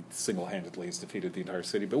back, and he single-handedly has defeated the entire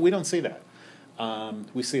city. But we don't see that.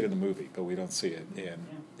 We see it in the movie, but we don't see it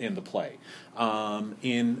in the play.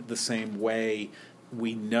 In the same way,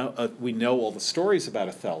 we know all the stories about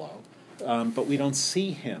Othello, but we don't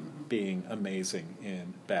see him being amazing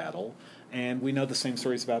in battle. And we know the same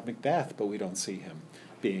stories about Macbeth, but we don't see him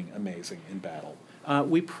being amazing in battle.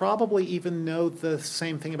 We probably even know the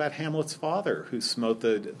same thing about Hamlet's father, who smote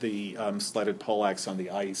the sleded poleaxe on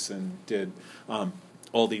the ice and did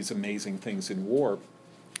all these amazing things in war,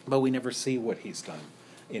 but we never see what he's done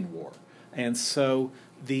in war. And so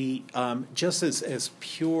the just as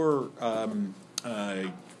pure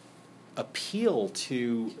appeal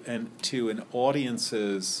to an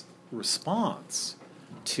audience's response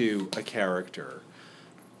to a character,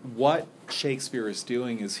 what Shakespeare is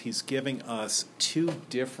doing is he's giving us two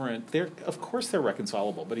different, of course they're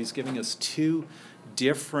reconcilable, but he's giving us two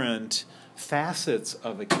different facets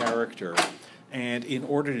of a character. And in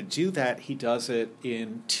order to do that, he does it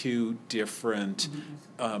in two different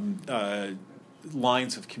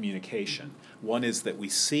lines of communication. One is that we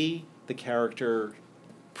see the character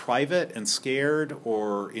private and scared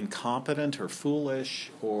or incompetent or foolish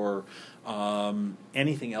or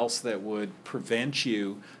anything else that would prevent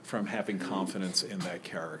you from having confidence in that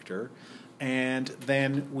character. And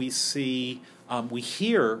then we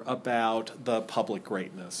hear about the public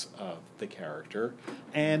greatness of the character.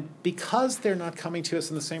 And because they're not coming to us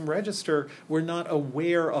in the same register, we're not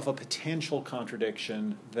aware of a potential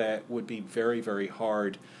contradiction that would be very, very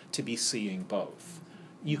hard to be seeing both.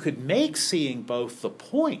 You could make seeing both the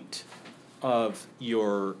point of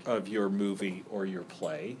your movie or your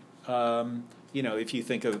play. If you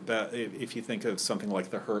think of something like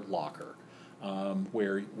The Hurt Locker,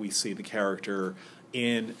 where we see the character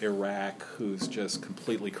in Iraq who's just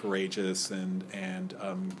completely courageous and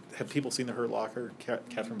have people seen The Hurt Locker?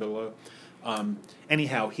 Catherine Bigelow?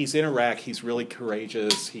 Anyhow, he's in Iraq. He's really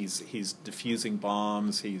courageous. He's defusing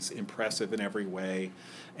bombs. He's impressive in every way.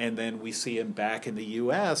 And then we see him back in the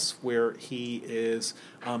U.S. where he is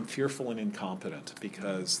fearful and incompetent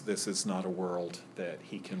because this is not a world that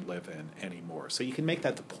he can live in anymore. So you can make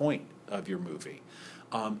that the point of your movie.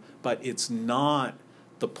 But it's not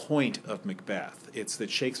the point of Macbeth. It's that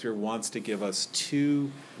Shakespeare wants to give us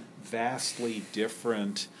two vastly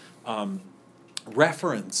different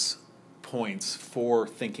reference points for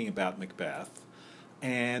thinking about Macbeth,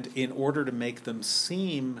 and in order to make them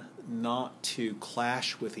seem not to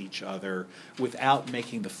clash with each other without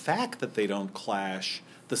making the fact that they don't clash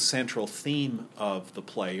the central theme of the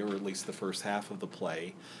play, or at least the first half of the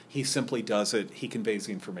play, he simply does it, he conveys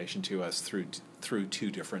the information to us through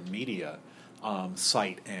two different media,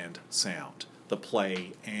 sight and sound, the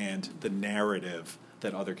play and the narrative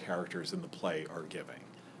that other characters in the play are giving.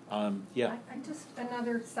 I just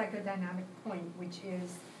another psychodynamic point, which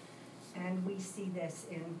is, and we see this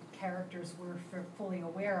in characters we're fully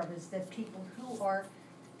aware of, is that people who are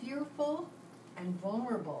fearful and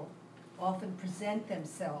vulnerable often present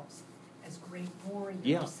themselves as great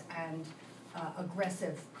warriors and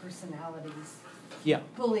aggressive personalities,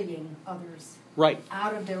 bullying others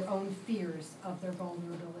out of their own fears of their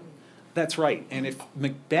vulnerability. That's right. And if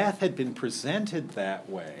Macbeth had been presented that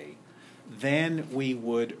way, then we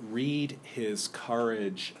would read his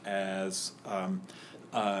courage as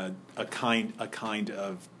a kind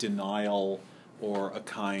of denial or a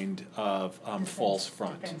kind of false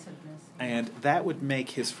front. And that would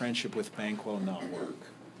make his friendship with Banquo not work,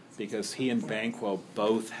 because he and Banquo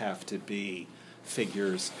both have to be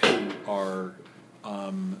figures who are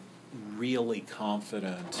really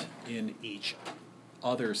confident in each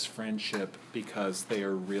other's friendship because they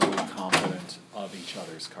are really confident of each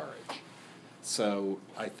other's courage. So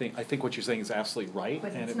I think what you're saying is absolutely right.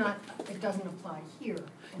 But and it doesn't apply here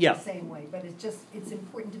in the same way. But it's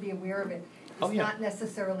important to be aware of it. It's not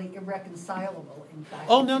necessarily irreconcilable, in fact.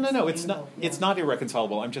 Oh, no, it's not. Yeah. It's not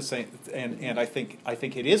irreconcilable. I'm just saying, and I think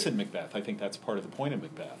it is in Macbeth. I think that's part of the point of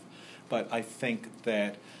Macbeth. But I think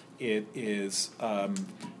that it is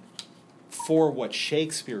for what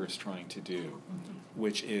Shakespeare is trying to do,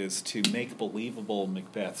 which is to make believable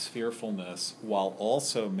Macbeth's fearfulness while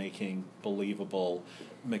also making believable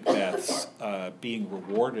Macbeth's being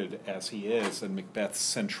rewarded as he is, and Macbeth's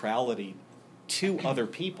centrality to other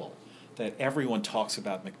people, that everyone talks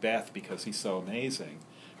about Macbeth because he's so amazing.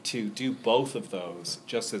 To do both of those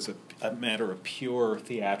just as a matter of pure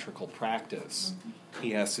theatrical practice,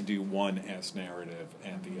 he has to do one as narrative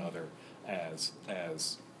and the other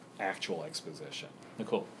as actual exposition.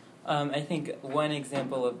 Nicole? I think one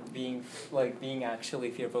example of being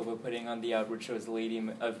actually fearful of putting on the outward show is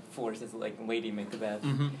force is like Lady Macbeth.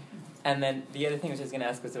 Mm-hmm. And then the other thing which I was going to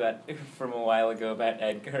ask was about, from a while ago, about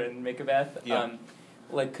Edgar and Macbeth. Yeah.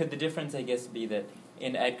 Could the difference, I guess, be that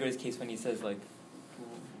in Edgar's case, when he says,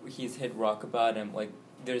 he's hit rock bottom,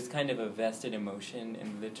 there's kind of a vested emotion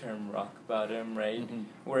in the term rock bottom, right? Mm-hmm.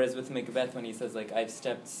 Whereas with Macbeth, when he says, I've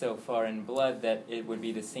stepped so far in blood that it would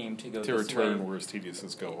be the same to go this way. To return where tedious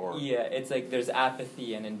is go, or... Yeah, it's there's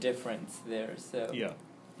apathy and indifference there, so...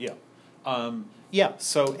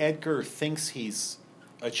 So Edgar thinks he's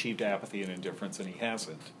achieved apathy and indifference, and he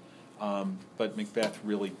hasn't. But Macbeth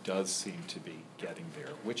really does seem to be getting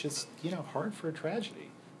there, which is, hard for a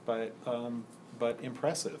tragedy, but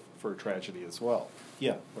impressive for a tragedy as well.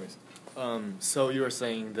 Yeah, Royce. So you were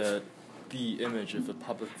saying that the image of a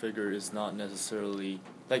public figure is not necessarily,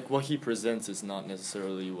 what he presents is not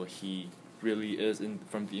necessarily what he really is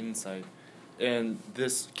from the inside. And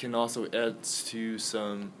this can also add to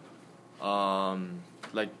some, the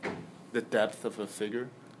depth of a figure,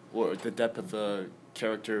 or the depth of a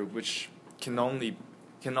character, which can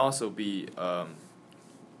also be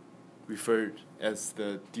referred as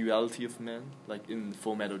the duality of man, like in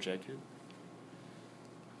Full Metal Jacket.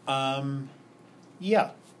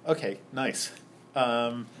 Okay, nice.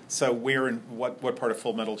 So we're in what part of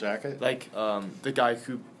Full Metal Jacket? Like the guy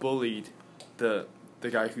who bullied the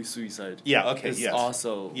guy who suicided. Yeah. Okay. Is yes.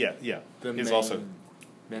 also Yeah. the He's main also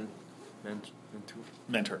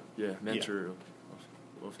mentor. Yeah, mentor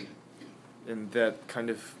of it, and that kind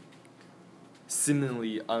of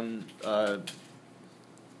seemingly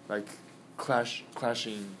like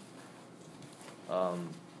clashing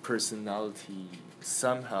personality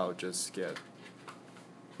somehow just get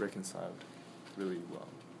reconciled really well.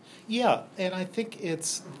 Yeah, and I think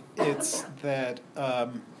it's that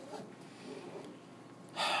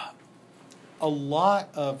a lot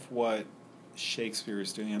of what Shakespeare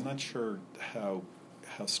is doing, I'm not sure how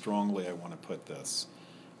strongly I want to put this,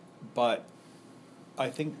 but I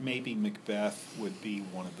think maybe Macbeth would be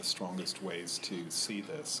one of the strongest ways to see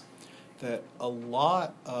this, that a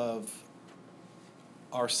lot of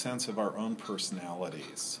our sense of our own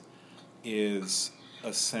personalities is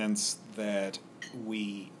a sense that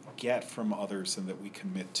we get from others and that we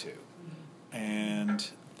commit to,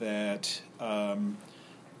 and that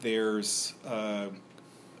there's a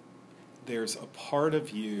part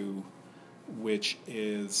of you which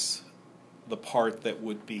is the part that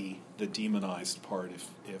would be the demonized part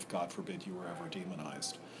if God forbid you were ever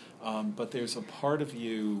demonized. But there's a part of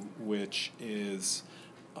you which is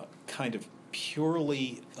kind of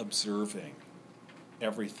purely observing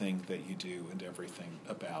everything that you do and everything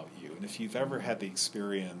about you. And if you've ever had the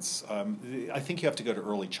experience, I think you have to go to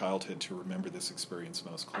early childhood to remember this experience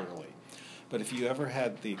most clearly. But if you ever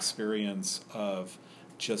had the experience of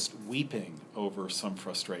just weeping over some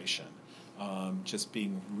frustration, just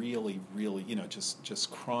being really, really,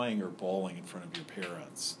 just crying or bawling in front of your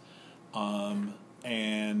parents,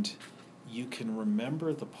 and you can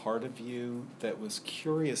remember the part of you that was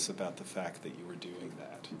curious about the fact that you were doing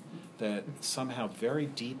that somehow very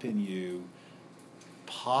deep in you,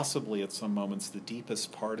 possibly at some moments the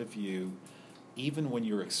deepest part of you, even when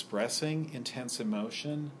you're expressing intense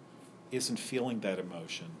emotion, isn't feeling that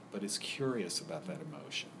emotion, but is curious about that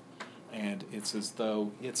emotion. And it's as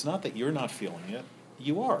though, it's not that you're not feeling it,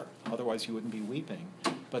 you are, otherwise you wouldn't be weeping,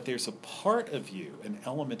 but there's a part of you, an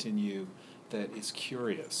element in you that is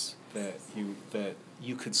curious, that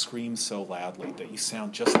you could scream so loudly, that you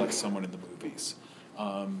sound just like someone in the movies,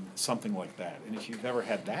 something like that. And if you've ever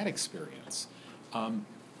had that experience,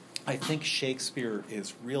 I think Shakespeare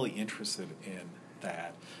is really interested in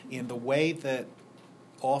that, in the way that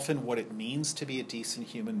often what it means to be a decent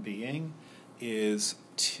human being is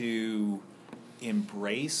to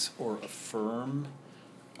embrace or affirm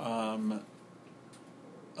a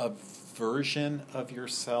version of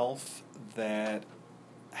yourself that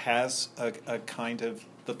has a kind of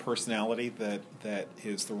the personality that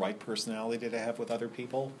is the right personality to have with other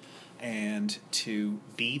people, and to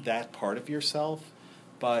be that part of yourself.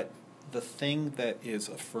 But the thing that is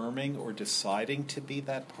affirming or deciding to be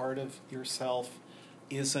that part of yourself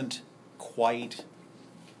isn't quite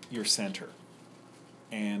your center.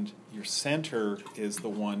 And your center is the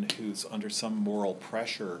one who's under some moral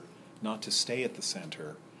pressure not to stay at the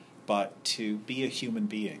center, but to be a human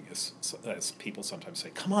being, as people sometimes say,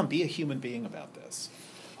 come on, be a human being about this.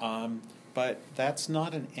 But that's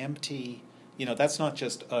not an empty, that's not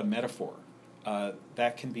just a metaphor.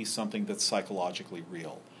 That can be something that's psychologically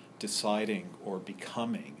real, deciding or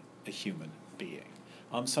becoming a human being.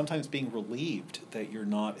 Sometimes being relieved that you're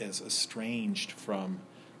not as estranged from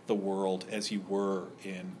the world as you were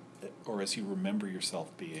or as you remember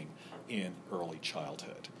yourself being in early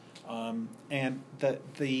childhood. And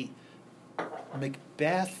the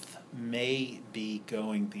Macbeth may be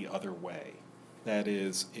going the other way. That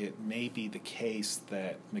is, it may be the case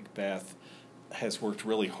that Macbeth has worked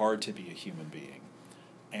really hard to be a human being,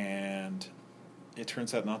 and it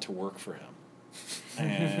turns out not to work for him.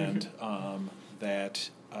 And that's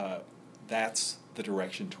the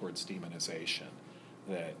direction towards demonization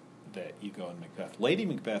that you go in Macbeth. Lady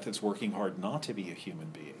Macbeth is working hard not to be a human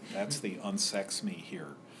being. That's the unsex me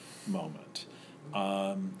here moment.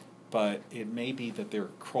 But it may be that they're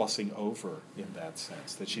crossing over in that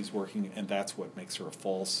sense, that she's working, and that's what makes her a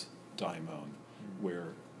false daimon,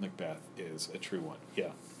 where Macbeth is a true one.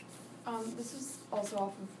 Yeah. This is also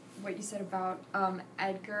off of what you said about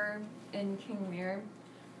Edgar in King Lear.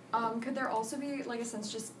 Could there also be like a sense,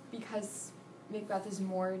 just because Macbeth is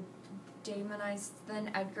more daemonized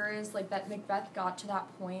than Edgar is, like that Macbeth got to that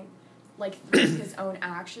point like through his own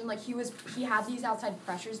action, like he had these outside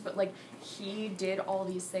pressures, but like he did all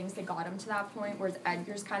these things that got him to that point, whereas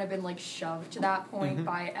Edgar's kind of been like shoved to that point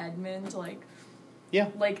by Edmund, like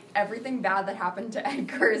everything bad that happened to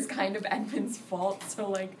Edgar is kind of Edmund's fault, so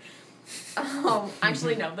like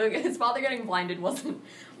Actually, no. His father getting blinded wasn't,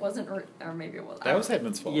 or maybe it was. That was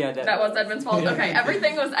Edmund's fault. Yeah, that was Edmund's fault. Okay,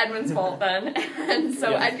 everything was Edmund's fault then, and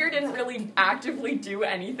so Yeah. Edgar didn't really actively do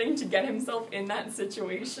anything to get himself in that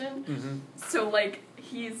situation. Mm-hmm. So like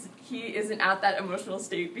he isn't at that emotional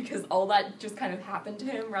state because all that just kind of happened to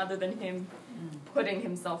him rather than him putting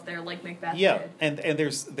himself there like Macbeth Yeah, did. and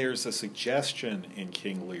there's a suggestion in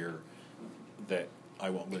King Lear that I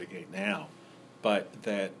won't litigate now, but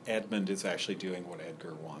that Edmund is actually doing what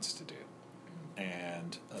Edgar wants to do,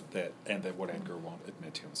 and that what Edgar won't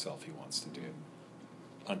admit to himself he wants to do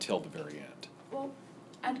until the very end. Well,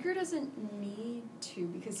 Edgar doesn't need to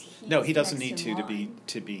because he doesn't need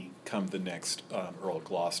to become the next Earl of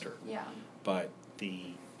Gloucester. Yeah. But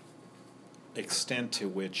the extent to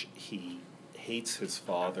which he hates his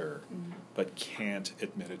father but can't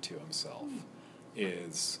admit it to himself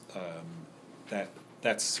is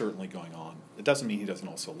that's certainly going on. It doesn't mean he doesn't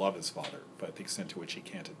also love his father, but the extent to which he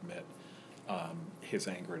can't admit his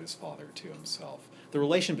anger at his father to himself. The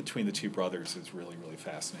relation between the two brothers is really, really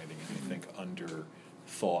fascinating, and I think under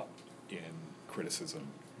thought in criticism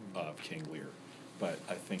of King Lear. But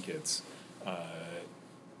I think it's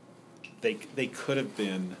they could have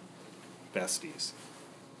been besties,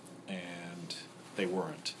 and they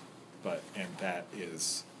weren't. And that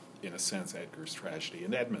is, in a sense, Edgar's tragedy,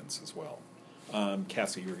 and Edmund's as well.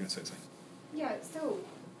 Cassie, you were going to say something. Yeah, so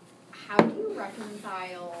how do you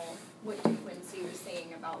reconcile what Quincy was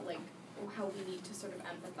saying about, like, how we need to sort of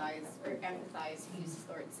empathize, he uses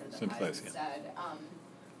the word sympathize instead,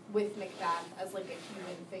 with Macbeth as, like, a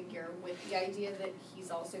human figure, with the idea that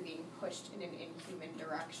he's also being pushed in an inhuman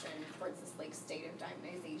direction towards this, like, state of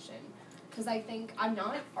daemonization? Because I think, I'm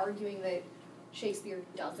not arguing that Shakespeare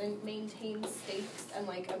doesn't maintain stakes and,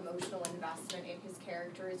 like, emotional investment in his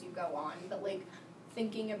character as you go on, but, like,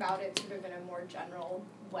 thinking about it sort of in a more general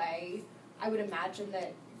way, I would imagine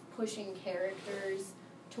that pushing characters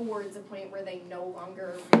towards a point where they no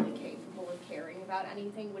longer are really capable of caring about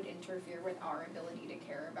anything would interfere with our ability to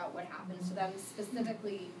care about what happens to them,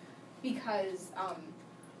 specifically because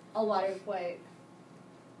a lot of what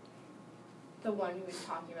the one who was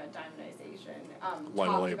talking about daemonization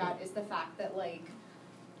talked about is the fact that, like,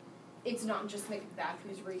 it's not just Macbeth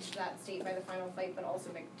who's reached that state by the final fight, but also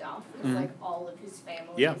Macduff, because like all of his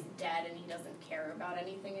family is dead and he doesn't care about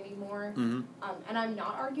anything anymore. And I'm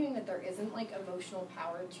not arguing that there isn't, like, emotional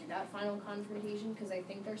power to that final confrontation, because I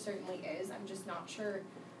think there certainly is. I'm just not sure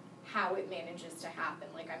how it manages to happen.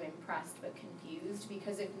 Like, I'm impressed but confused,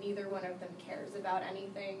 because if neither one of them cares about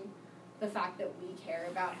anything, the fact that we care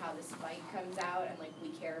about how this fight comes out and, like, we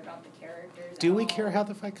care about the characters. Do we care how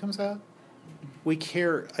the fight comes out? We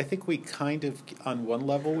care, I think we kind of, on one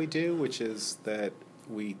level we do, which is that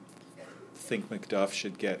we think Macduff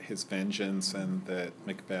should get his vengeance, and that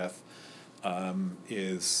Macbeth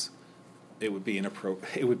it would be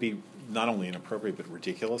not only inappropriate but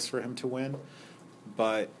ridiculous for him to win.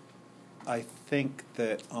 But I think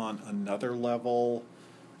that on another level,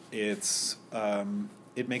 it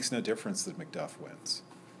makes no difference that Macduff wins.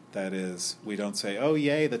 That is, we don't say, "Oh,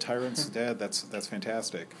 yay, the tyrant's dead. That's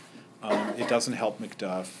fantastic." It doesn't help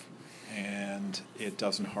Macduff, and it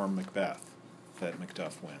doesn't harm Macbeth that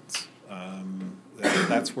Macduff wins.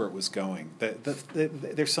 That's where it was going.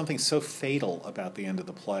 There's something so fatal about the end of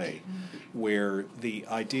the play, where the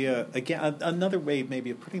idea, again, another way maybe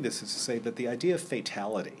of putting this is to say that the idea of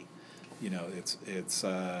fatality, it's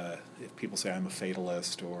if people say I'm a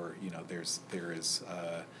fatalist, or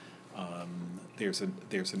there's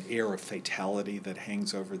an air of fatality that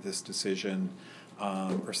hangs over this decision.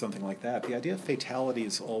 Or something like that. The idea of fatality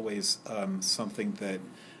is always something that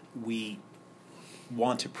we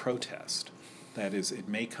want to protest. That is, it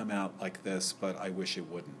may come out like this, but I wish it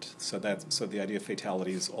wouldn't. So the idea of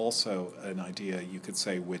fatality is also an idea, you could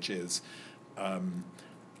say, which is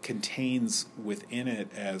contains within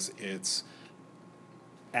it as its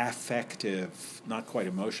affective, not quite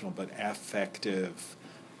emotional, but affective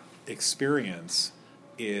experience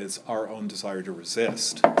is our own desire to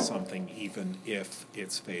resist something, even if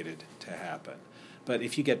it's fated to happen. But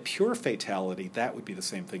if you get pure fatality, that would be the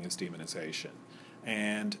same thing as demonization.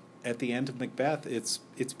 And at the end of Macbeth, it's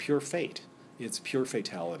pure fate. It's pure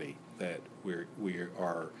fatality that we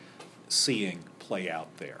are seeing play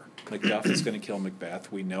out there. Macduff is going to kill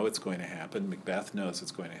Macbeth. We know it's going to happen. Macbeth knows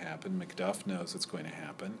it's going to happen. Macduff knows it's going to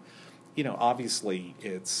happen. Obviously,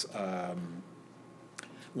 it's...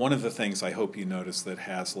 one of the things I hope you notice that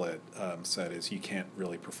Hazlitt said is you can't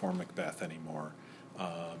really perform Macbeth anymore,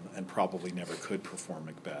 and probably never could perform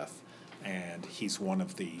Macbeth. And he's one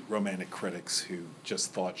of the romantic critics who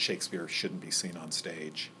just thought Shakespeare shouldn't be seen on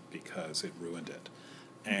stage because it ruined it.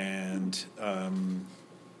 And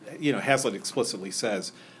Hazlitt explicitly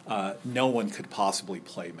says no one could possibly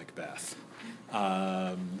play Macbeth,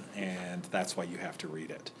 and that's why you have to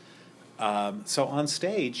read it. So on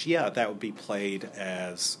stage, that would be played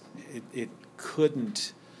as it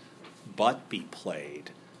couldn't but be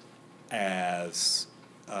played as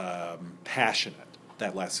passionate.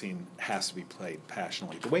 That last scene has to be played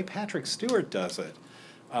passionately. The way Patrick Stewart does it,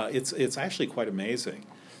 it's actually quite amazing.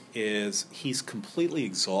 Is he's completely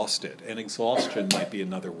exhausted, and exhaustion might be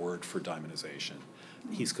another word for daemonization.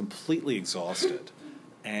 He's completely exhausted,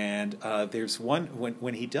 and there's one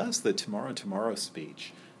when he does the tomorrow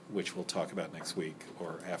speech, which we'll talk about next week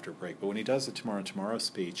or after break. But when he does the tomorrow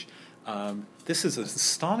speech, this is an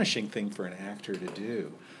astonishing thing for an actor to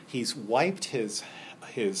do. He's wiped his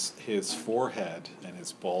forehead and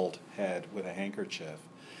his bald head with a handkerchief,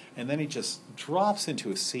 and then he just drops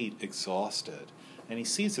into a seat exhausted. And he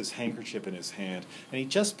sees his handkerchief in his hand, and he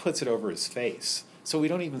just puts it over his face. So we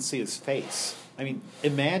don't even see his face. I mean,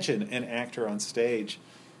 imagine an actor on stage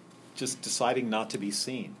just deciding not to be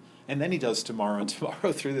seen. And then he does tomorrow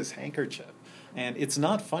through this handkerchief. And it's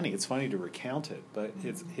not funny. It's funny to recount it. But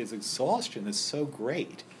his exhaustion is so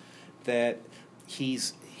great that he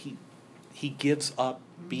gives up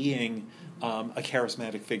being a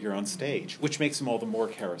charismatic figure on stage, which makes him all the more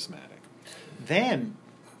charismatic. Then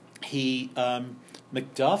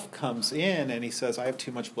Macduff comes in and he says, I have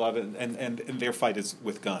too much blood, and their fight is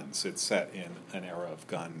with guns. It's set in an era of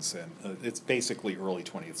guns, and it's basically early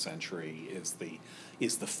 20th century is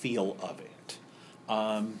the feel of it.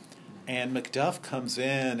 And Macduff comes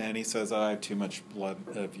in and he says, I have too much blood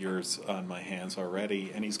of yours on my hands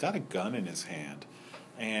already, and he's got a gun in his hand.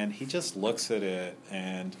 And he just looks at it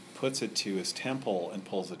and puts it to his temple and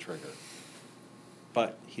pulls the trigger.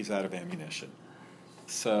 But he's out of ammunition.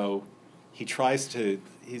 So he tries to,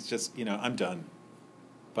 he's just, I'm done.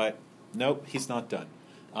 But nope, he's not done.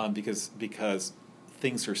 Because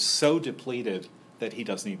things are so depleted that he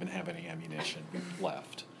doesn't even have any ammunition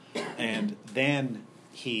left. And then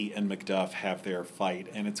he and Macduff have their fight,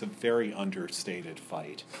 and it's a very understated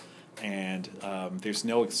fight. And there's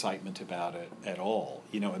no excitement about it at all.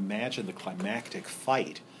 Imagine the climactic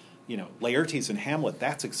fight. Laertes and Hamlet,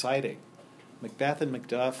 that's exciting. Macbeth and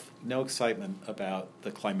Macduff, no excitement about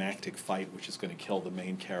the climactic fight, which is going to kill the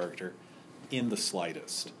main character in the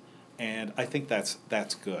slightest. And I think that's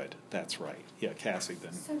good. That's right. Yeah, Cassie,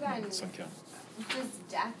 then. So then, Sunkyung. Does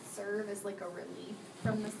death serve as like a relief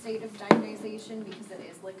from the state of daemonization, because it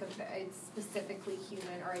is like it's specifically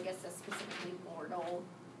human, or I guess a specifically mortal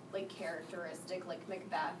like characteristic? Like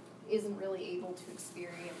Macbeth isn't really able to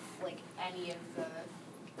experience like any of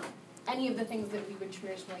the things that we would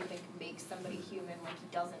traditionally think makes somebody human. Like, he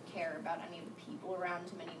doesn't care about any of the people around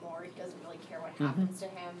him anymore. He doesn't really care what happens to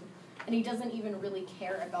him. And he doesn't even really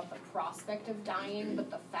care about the prospect of dying, but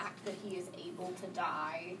the fact that he is able to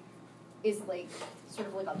die is like sort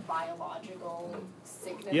of like a biological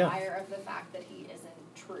signifier of the fact that he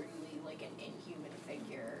isn't truly like an inhuman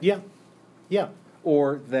figure. Yeah.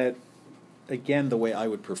 Or that, again, the way I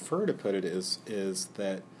would prefer to put it is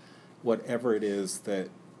that whatever it is that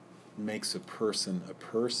makes a person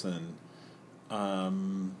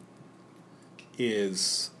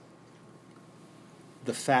is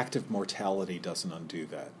the fact of mortality doesn't undo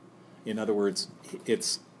that. In other words,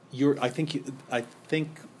 I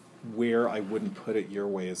think where I wouldn't put it your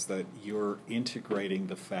way is that you're integrating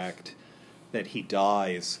the fact that he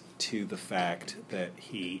dies to the fact that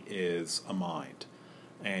he is a mind.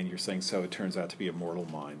 And you're saying, so it turns out to be a mortal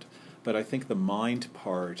mind. But I think the mind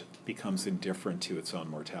part becomes indifferent to its own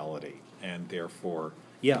mortality. And therefore,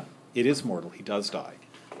 it is mortal. He does die.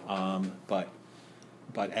 But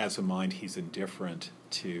as a mind, he's indifferent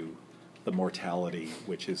to the mortality,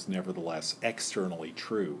 which is nevertheless externally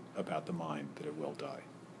true about the mind, that it will die.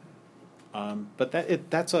 But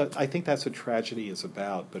I think that's what tragedy is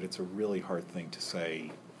about, but it's a really hard thing to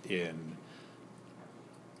say in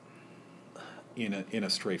a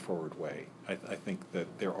straightforward way. I think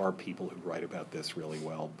that there are people who write about this really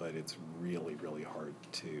well, but it's really, really hard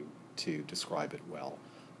to describe it well.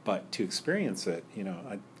 But to experience it,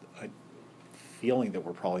 I feeling that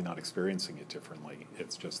we're probably not experiencing it differently.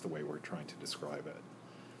 It's just the way we're trying to describe it.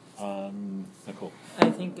 Nicole? I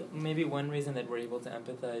think maybe one reason that we're able to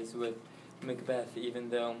empathize with Macbeth, even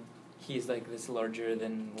though he's like this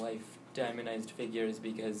larger-than-life daemonized figure, is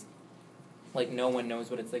because no one knows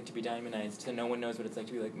what it's like to be daemonized, so no one knows what it's like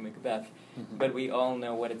to be like Macbeth. Mm-hmm. But we all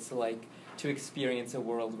know what it's like to experience a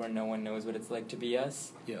world where no one knows what it's like to be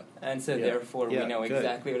us. Yeah. And so therefore we know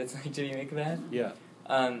exactly what it's like to be Macbeth. Yeah.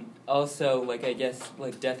 Also, like, I guess,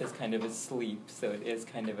 like, death is kind of a sleep, so it is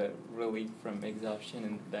kind of a relief from exhaustion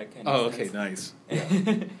and that kind of sense. Okay, nice.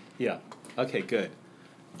 Yeah. Yeah. Okay, good.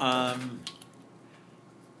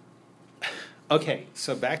 Okay,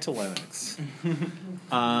 so back to Lennox.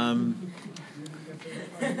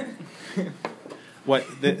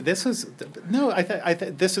 This is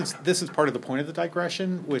part of the point of the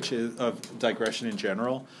digression, which is of digression in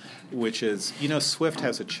general, which is, Swift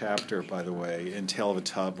has a chapter, by the way, in Tale of a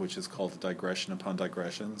Tub, which is called Digression Upon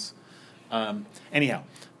Digressions. Anyhow,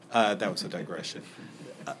 that was a digression.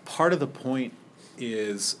 Part of the point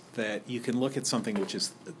is that you can look at something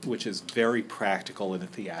which is very practical in a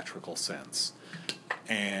theatrical sense,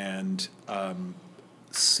 and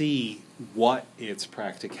see what its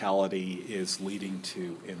practicality is leading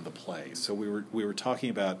to in the play. So we were talking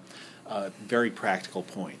about a very practical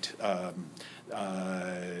point,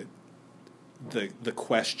 the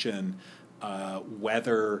question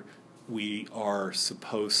whether we are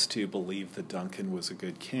supposed to believe that Duncan was a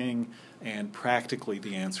good king, and practically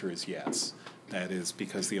the answer is yes. That is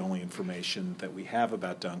because the only information that we have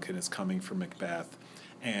about Duncan is coming from Macbeth.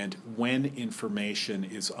 And when information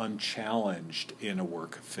is unchallenged in a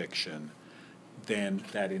work of fiction, then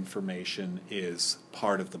that information is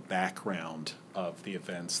part of the background of the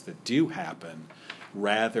events that do happen,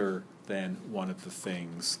 rather than one of the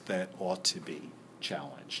things that ought to be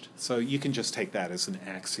challenged. So you can just take that as an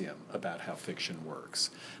axiom about how fiction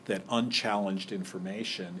works, that unchallenged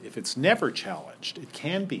information, if it's never challenged, it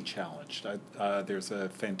can be challenged. There's a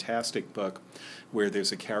fantastic book where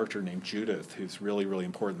there's a character named Judith who's really, really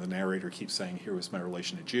important. The narrator keeps saying, here was my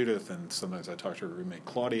relation to Judith, and sometimes I talk to her roommate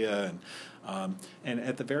Claudia, and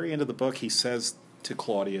at the very end of the book he says to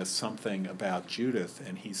Claudia something about Judith,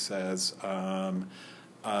 and he says, that's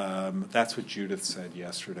what Judith said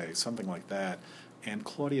yesterday, something like that. And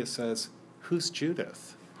Claudia says, who's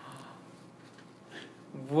Judith?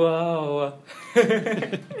 Whoa.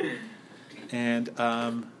 And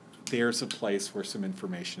there's a place where some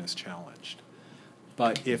information is challenged.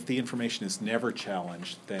 But if the information is never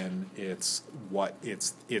challenged, then it's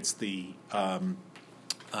the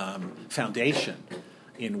foundation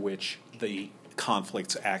in which the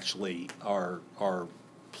conflicts actually are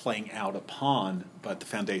playing out upon, but the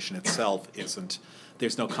foundation itself isn't.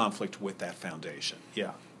 There's no conflict with that foundation.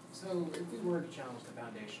 Yeah. So if we were to challenge the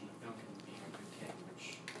foundation of Duncan being a good king,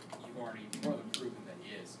 which you've already more than proven that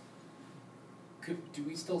he is, do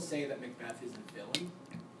we still say that Macbeth is a villain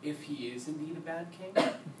if he is indeed a bad king?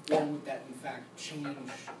 Or would that in fact change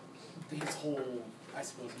his whole, I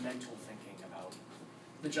suppose, mental thinking about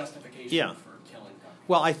the justification for killing Duncan?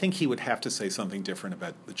 Well, I think he would have to say something different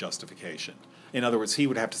about the justification. In other words, he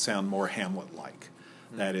would have to sound more Hamlet-like.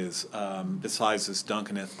 That is, besides this,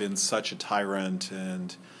 Duncan hath been such a tyrant,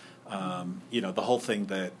 and the whole thing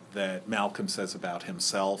that Malcolm says about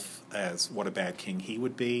himself as what a bad king he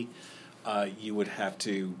would be, you would have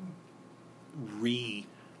to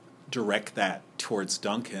redirect that towards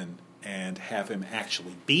Duncan and have him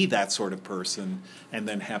actually be that sort of person, and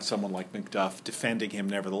then have someone like Macduff defending him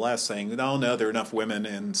nevertheless, saying, no, there are enough women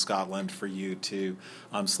in Scotland for you to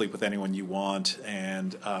sleep with anyone you want,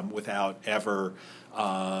 and without ever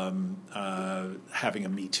having a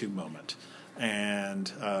Me Too moment.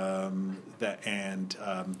 And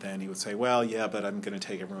then he would say, well, yeah, but I'm going to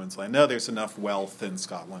take everyone's land. No, there's enough wealth in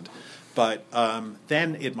Scotland. But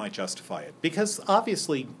then it might justify it. Because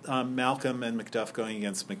obviously Malcolm and Macduff going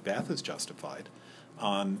against Macbeth is justified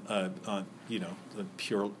on the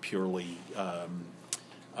purely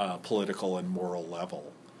political and moral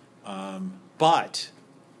level. But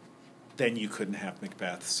then you couldn't have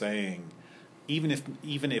Macbeth saying, even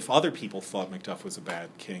if other people thought Macduff was a bad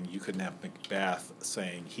king, you couldn't have Macbeth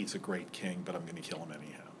saying he's a great king, but I'm going to kill him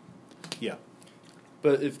anyhow. Yeah.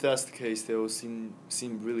 But if that's the case, they will seem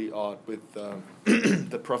really odd with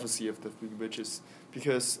the prophecy of the three witches,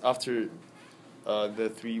 because after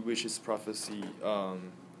the three witches prophecy,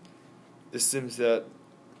 it seems that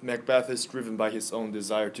Macbeth is driven by his own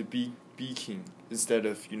desire to be king instead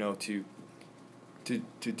of to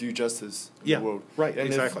do justice in the world. Right, and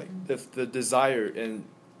exactly. If the desire and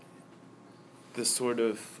the sort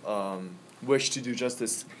of wish to do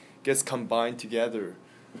justice gets combined together,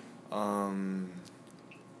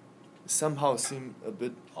 somehow seem a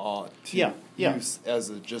bit odd to use as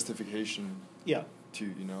a justification to,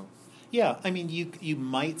 Yeah, I mean, you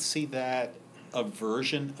might see that, a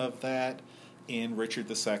version of that, in Richard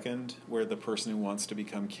II, where the person who wants to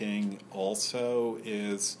become king also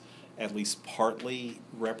is at least partly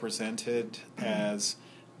represented as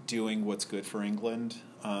doing what's good for England.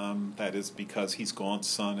 That is because he's Gaunt's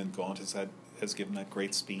son, and Gaunt has given that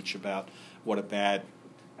great speech about what a bad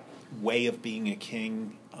way of being a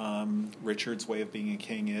king, Richard's way of being a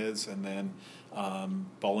king is, and then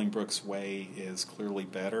Bolingbroke's way is clearly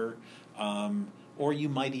better. Or you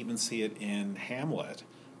might even see it in Hamlet,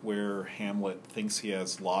 where Hamlet thinks he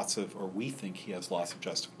has lots of, or we think he has lots of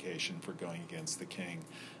justification for going against the king.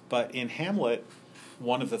 But in Hamlet,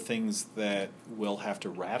 one of the things that will have to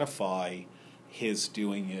ratify his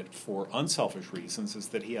doing it for unselfish reasons is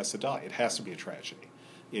that he has to die. It has to be a tragedy.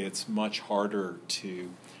 It's much harder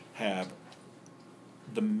to have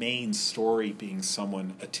the main story being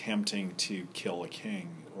someone attempting to kill a king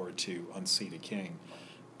or to unseat a king.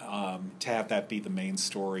 To have that be the main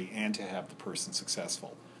story and to have the person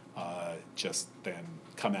successful, just then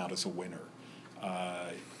come out as a winner.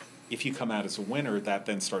 If you come out as a winner, that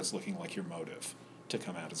then starts looking like your motive to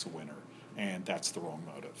come out as a winner, and that's the wrong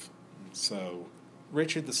motive. So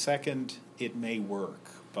Richard II, it may work,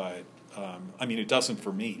 but I mean, it doesn't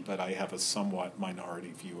for me, but I have a somewhat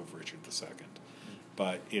minority view of Richard II.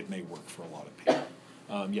 But it may work for a lot of people.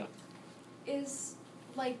 Yeah.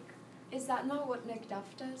 Is that not what Macduff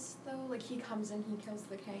does, though? Like, he comes in, he kills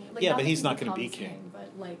the king. Like, yeah, but he's not going to be king.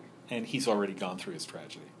 But, like... And he's already gone through his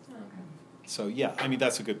tragedy. Oh, okay. So, yeah, I mean,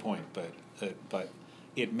 that's a good point, but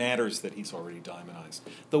it matters that he's already daemonized.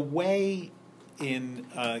 The way in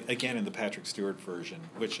the Patrick Stewart version,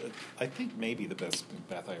 which I think may be the best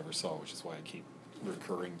Macbeth I ever saw, which is why I keep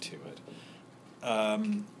recurring to it,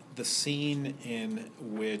 the scene in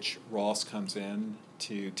which Ross comes in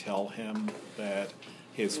to tell him that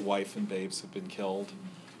his wife and babes have been killed.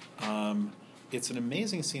 It's an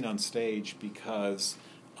amazing scene on stage because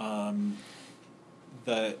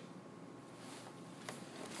let's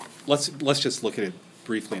just look at it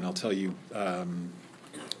briefly, and I'll tell you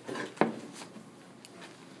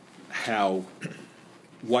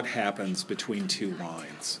what happens between two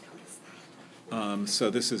lines. So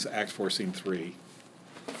this is Act 4, Scene 3,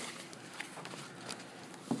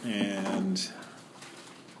 and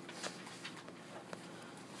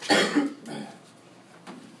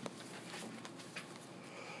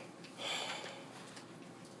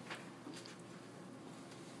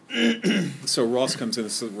so Ross comes in,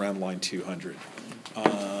 this is around line 200.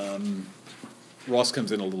 Ross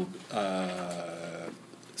comes in a little,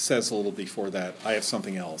 says a little before that, I have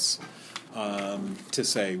something else to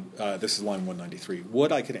say. This is line 193.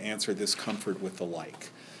 Would I could answer this comfort with the like.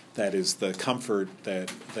 That is, the comfort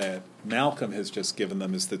that Malcolm has just given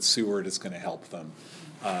them is that Seward is going to help them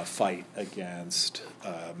fight against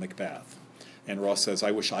Macbeth. And Ross says,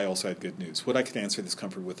 I wish I also had good news. Would I could answer this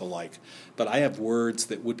comfort with the like, but I have words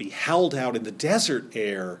that would be howled out in the desert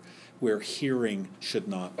air where hearing should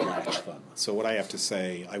not latch them. So what I have to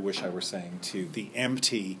say, I wish I were saying to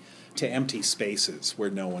empty spaces where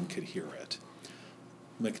no one could hear it.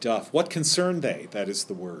 Macduff, what concern they? That is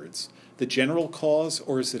the words. The general cause,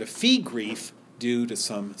 or is it a fee grief due to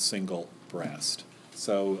some single breast?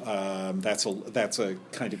 So that's a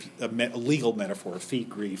kind of a legal metaphor. Fee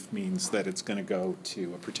grief means that it's going to go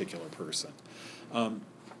to a particular person.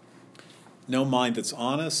 No mind that's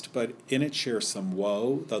honest, but in it shares some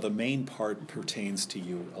woe, though the main part pertains to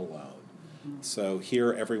you alone. So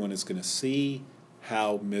here everyone is going to see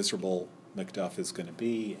how miserable Macduff is going to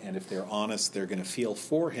be, and if they're honest, they're going to feel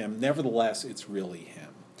for him. Nevertheless, it's really him.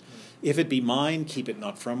 If it be mine, keep it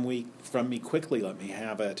not from me quickly, let me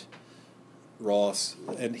have it. Ross,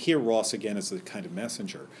 and here Ross again is a kind of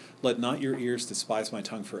messenger. Let not your ears despise my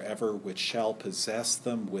tongue forever, which shall possess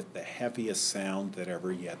them with the heaviest sound that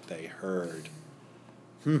ever yet they heard.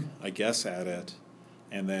 I guess at it.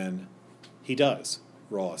 And then he does.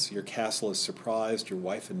 Ross, your castle is surprised, your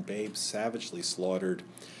wife and babes savagely slaughtered.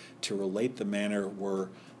 To relate the manner were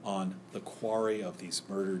on the quarry of these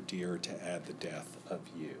murdered deer to add the death of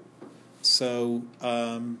you. So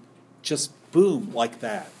just boom, like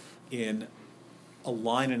that, in a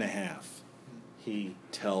line and a half, he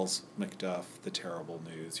tells Macduff the terrible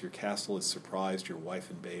news. Your castle is surprised, your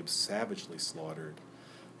wife and babes savagely slaughtered,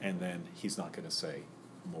 and then he's not going to say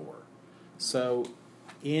more. So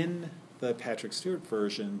in the Patrick Stewart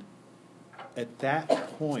version, at that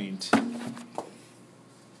point,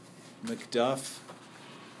 Macduff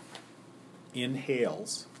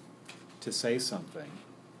inhales to say something,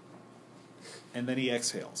 and then he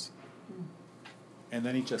exhales. And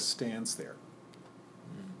then he just stands there.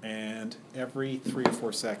 And every 3 or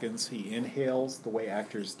 4 seconds, he inhales the way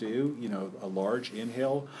actors do, a large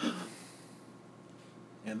inhale,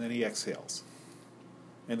 and then he exhales.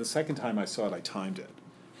 And the second time I saw it, I timed it.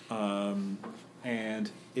 And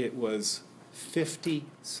it was 50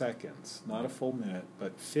 seconds, not a full minute,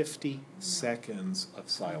 but 50 seconds of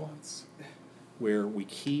silence, where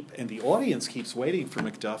and the audience keeps waiting for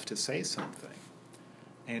Macduff to say something.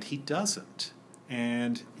 and he doesn't.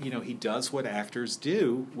 And, he does what actors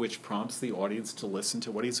do, which prompts the audience to listen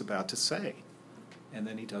to what he's about to say. And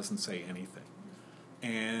then he doesn't say anything.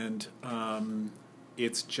 And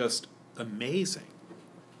it's just amazing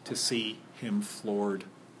to see him floored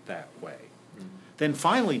that way. Then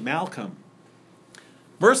finally, Malcolm.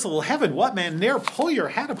 Merciful heaven, what man ne'er pull your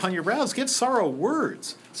hat upon your brows, give sorrow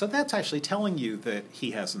words. So that's actually telling you that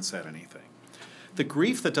he hasn't said anything. The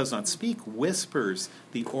grief that does not speak whispers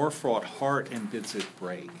the o'erfraught heart and bids it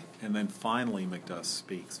break. And then finally Macduff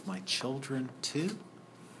speaks. My children too?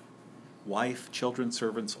 Wife, children,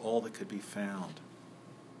 servants, all that could be found.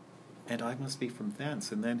 And I must be from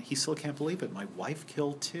thence. And then he still can't believe it. My wife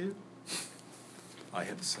killed too? I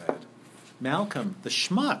have said. Malcolm, the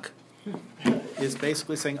schmuck, is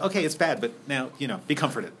basically saying, okay, it's bad, but now, be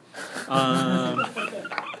comforted.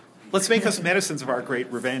 Let's make us medicines of our great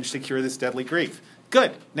revenge to cure this deadly grief.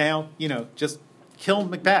 Good. Now, just kill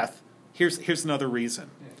Macbeth. Here's another reason.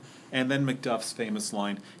 And then Macduff's famous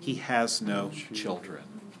line, he has no children.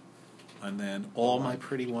 And then, all my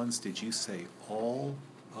pretty ones, did you say all?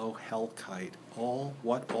 Oh, hell kite. All?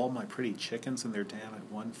 What? All my pretty chickens and their dam at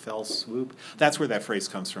one fell swoop? That's where that phrase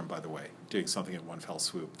comes from, by the way. Doing something at one fell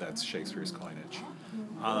swoop. That's Shakespeare's coinage.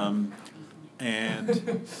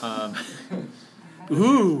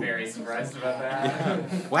 Ooh. Very surprised about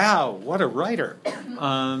that. Wow, what a writer.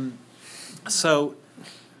 All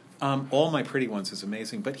my pretty ones is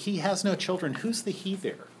amazing, but he has no children. Who's the he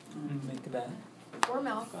there? Macbeth. Or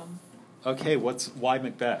Malcolm. Okay, why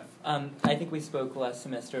Macbeth? I think we spoke last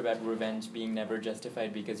semester about revenge being never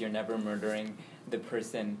justified because you're never murdering the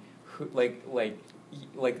person who, like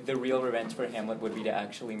the real revenge for Hamlet would be to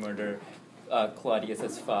actually murder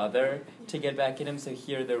Claudius's father to get back at him. So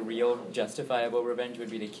here, the real justifiable revenge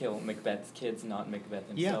would be to kill Macbeth's kids, not Macbeth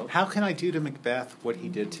himself. Yeah. How can I do to Macbeth what he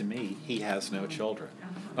did to me? He has no children.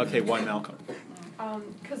 Okay, why Malcolm?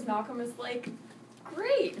 Because Malcolm is like,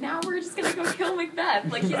 great, now we're just gonna go kill Macbeth.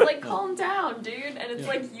 Like, he's like, calm down, dude. And it's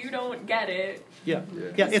like, you don't get it. Yeah,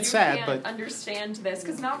 it's sad, you can't understand this.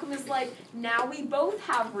 Because Malcolm is like, now we both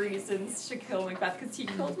have reasons to kill Macbeth, because he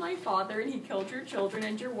killed my father, and he killed your children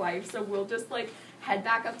and your wife, so we'll just, like, head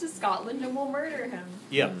back up to Scotland and we'll murder him.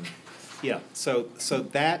 Yeah. So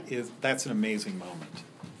that's an amazing moment.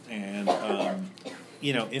 And,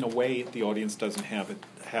 in a way, the audience doesn't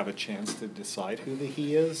have a chance to decide who the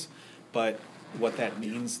he is, but what that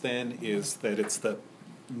means then is that it's the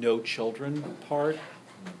no children part,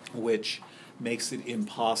 which makes it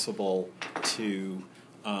impossible to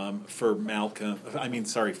for Macduff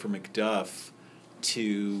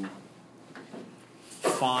to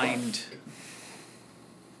find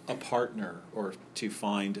a partner or to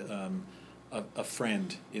find a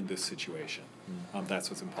friend in this situation. That's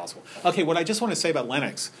what's impossible. Okay, what I just want to say about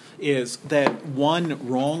Lennox is that one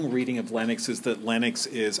wrong reading of Lennox is that Lennox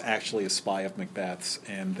is actually a spy of Macbeth's,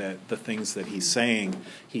 and that the things that he's saying,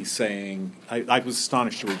 I was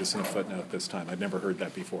astonished to read this in a footnote this time. I'd never heard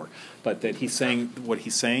that before. But that he's saying what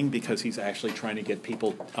he's saying because he's actually trying to get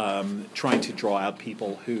people, trying to draw out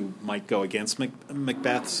people who might go against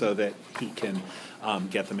Macbeth so that he can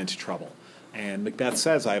get them into trouble. And Macbeth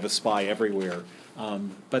says, I have a spy everywhere.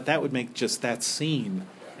 But that would make just that scene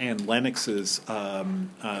and Lennox's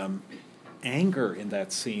anger in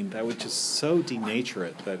that scene, that would just so denature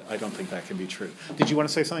it that I don't think that can be true. Did you want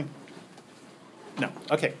to say something? No.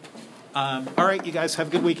 Okay. All right, you guys have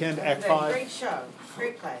a good weekend. Act 5. Great show.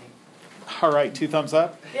 Great play. All right, 2 thumbs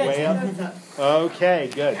up? Yeah, Way 2 up? thumbs up.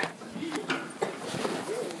 Okay, good.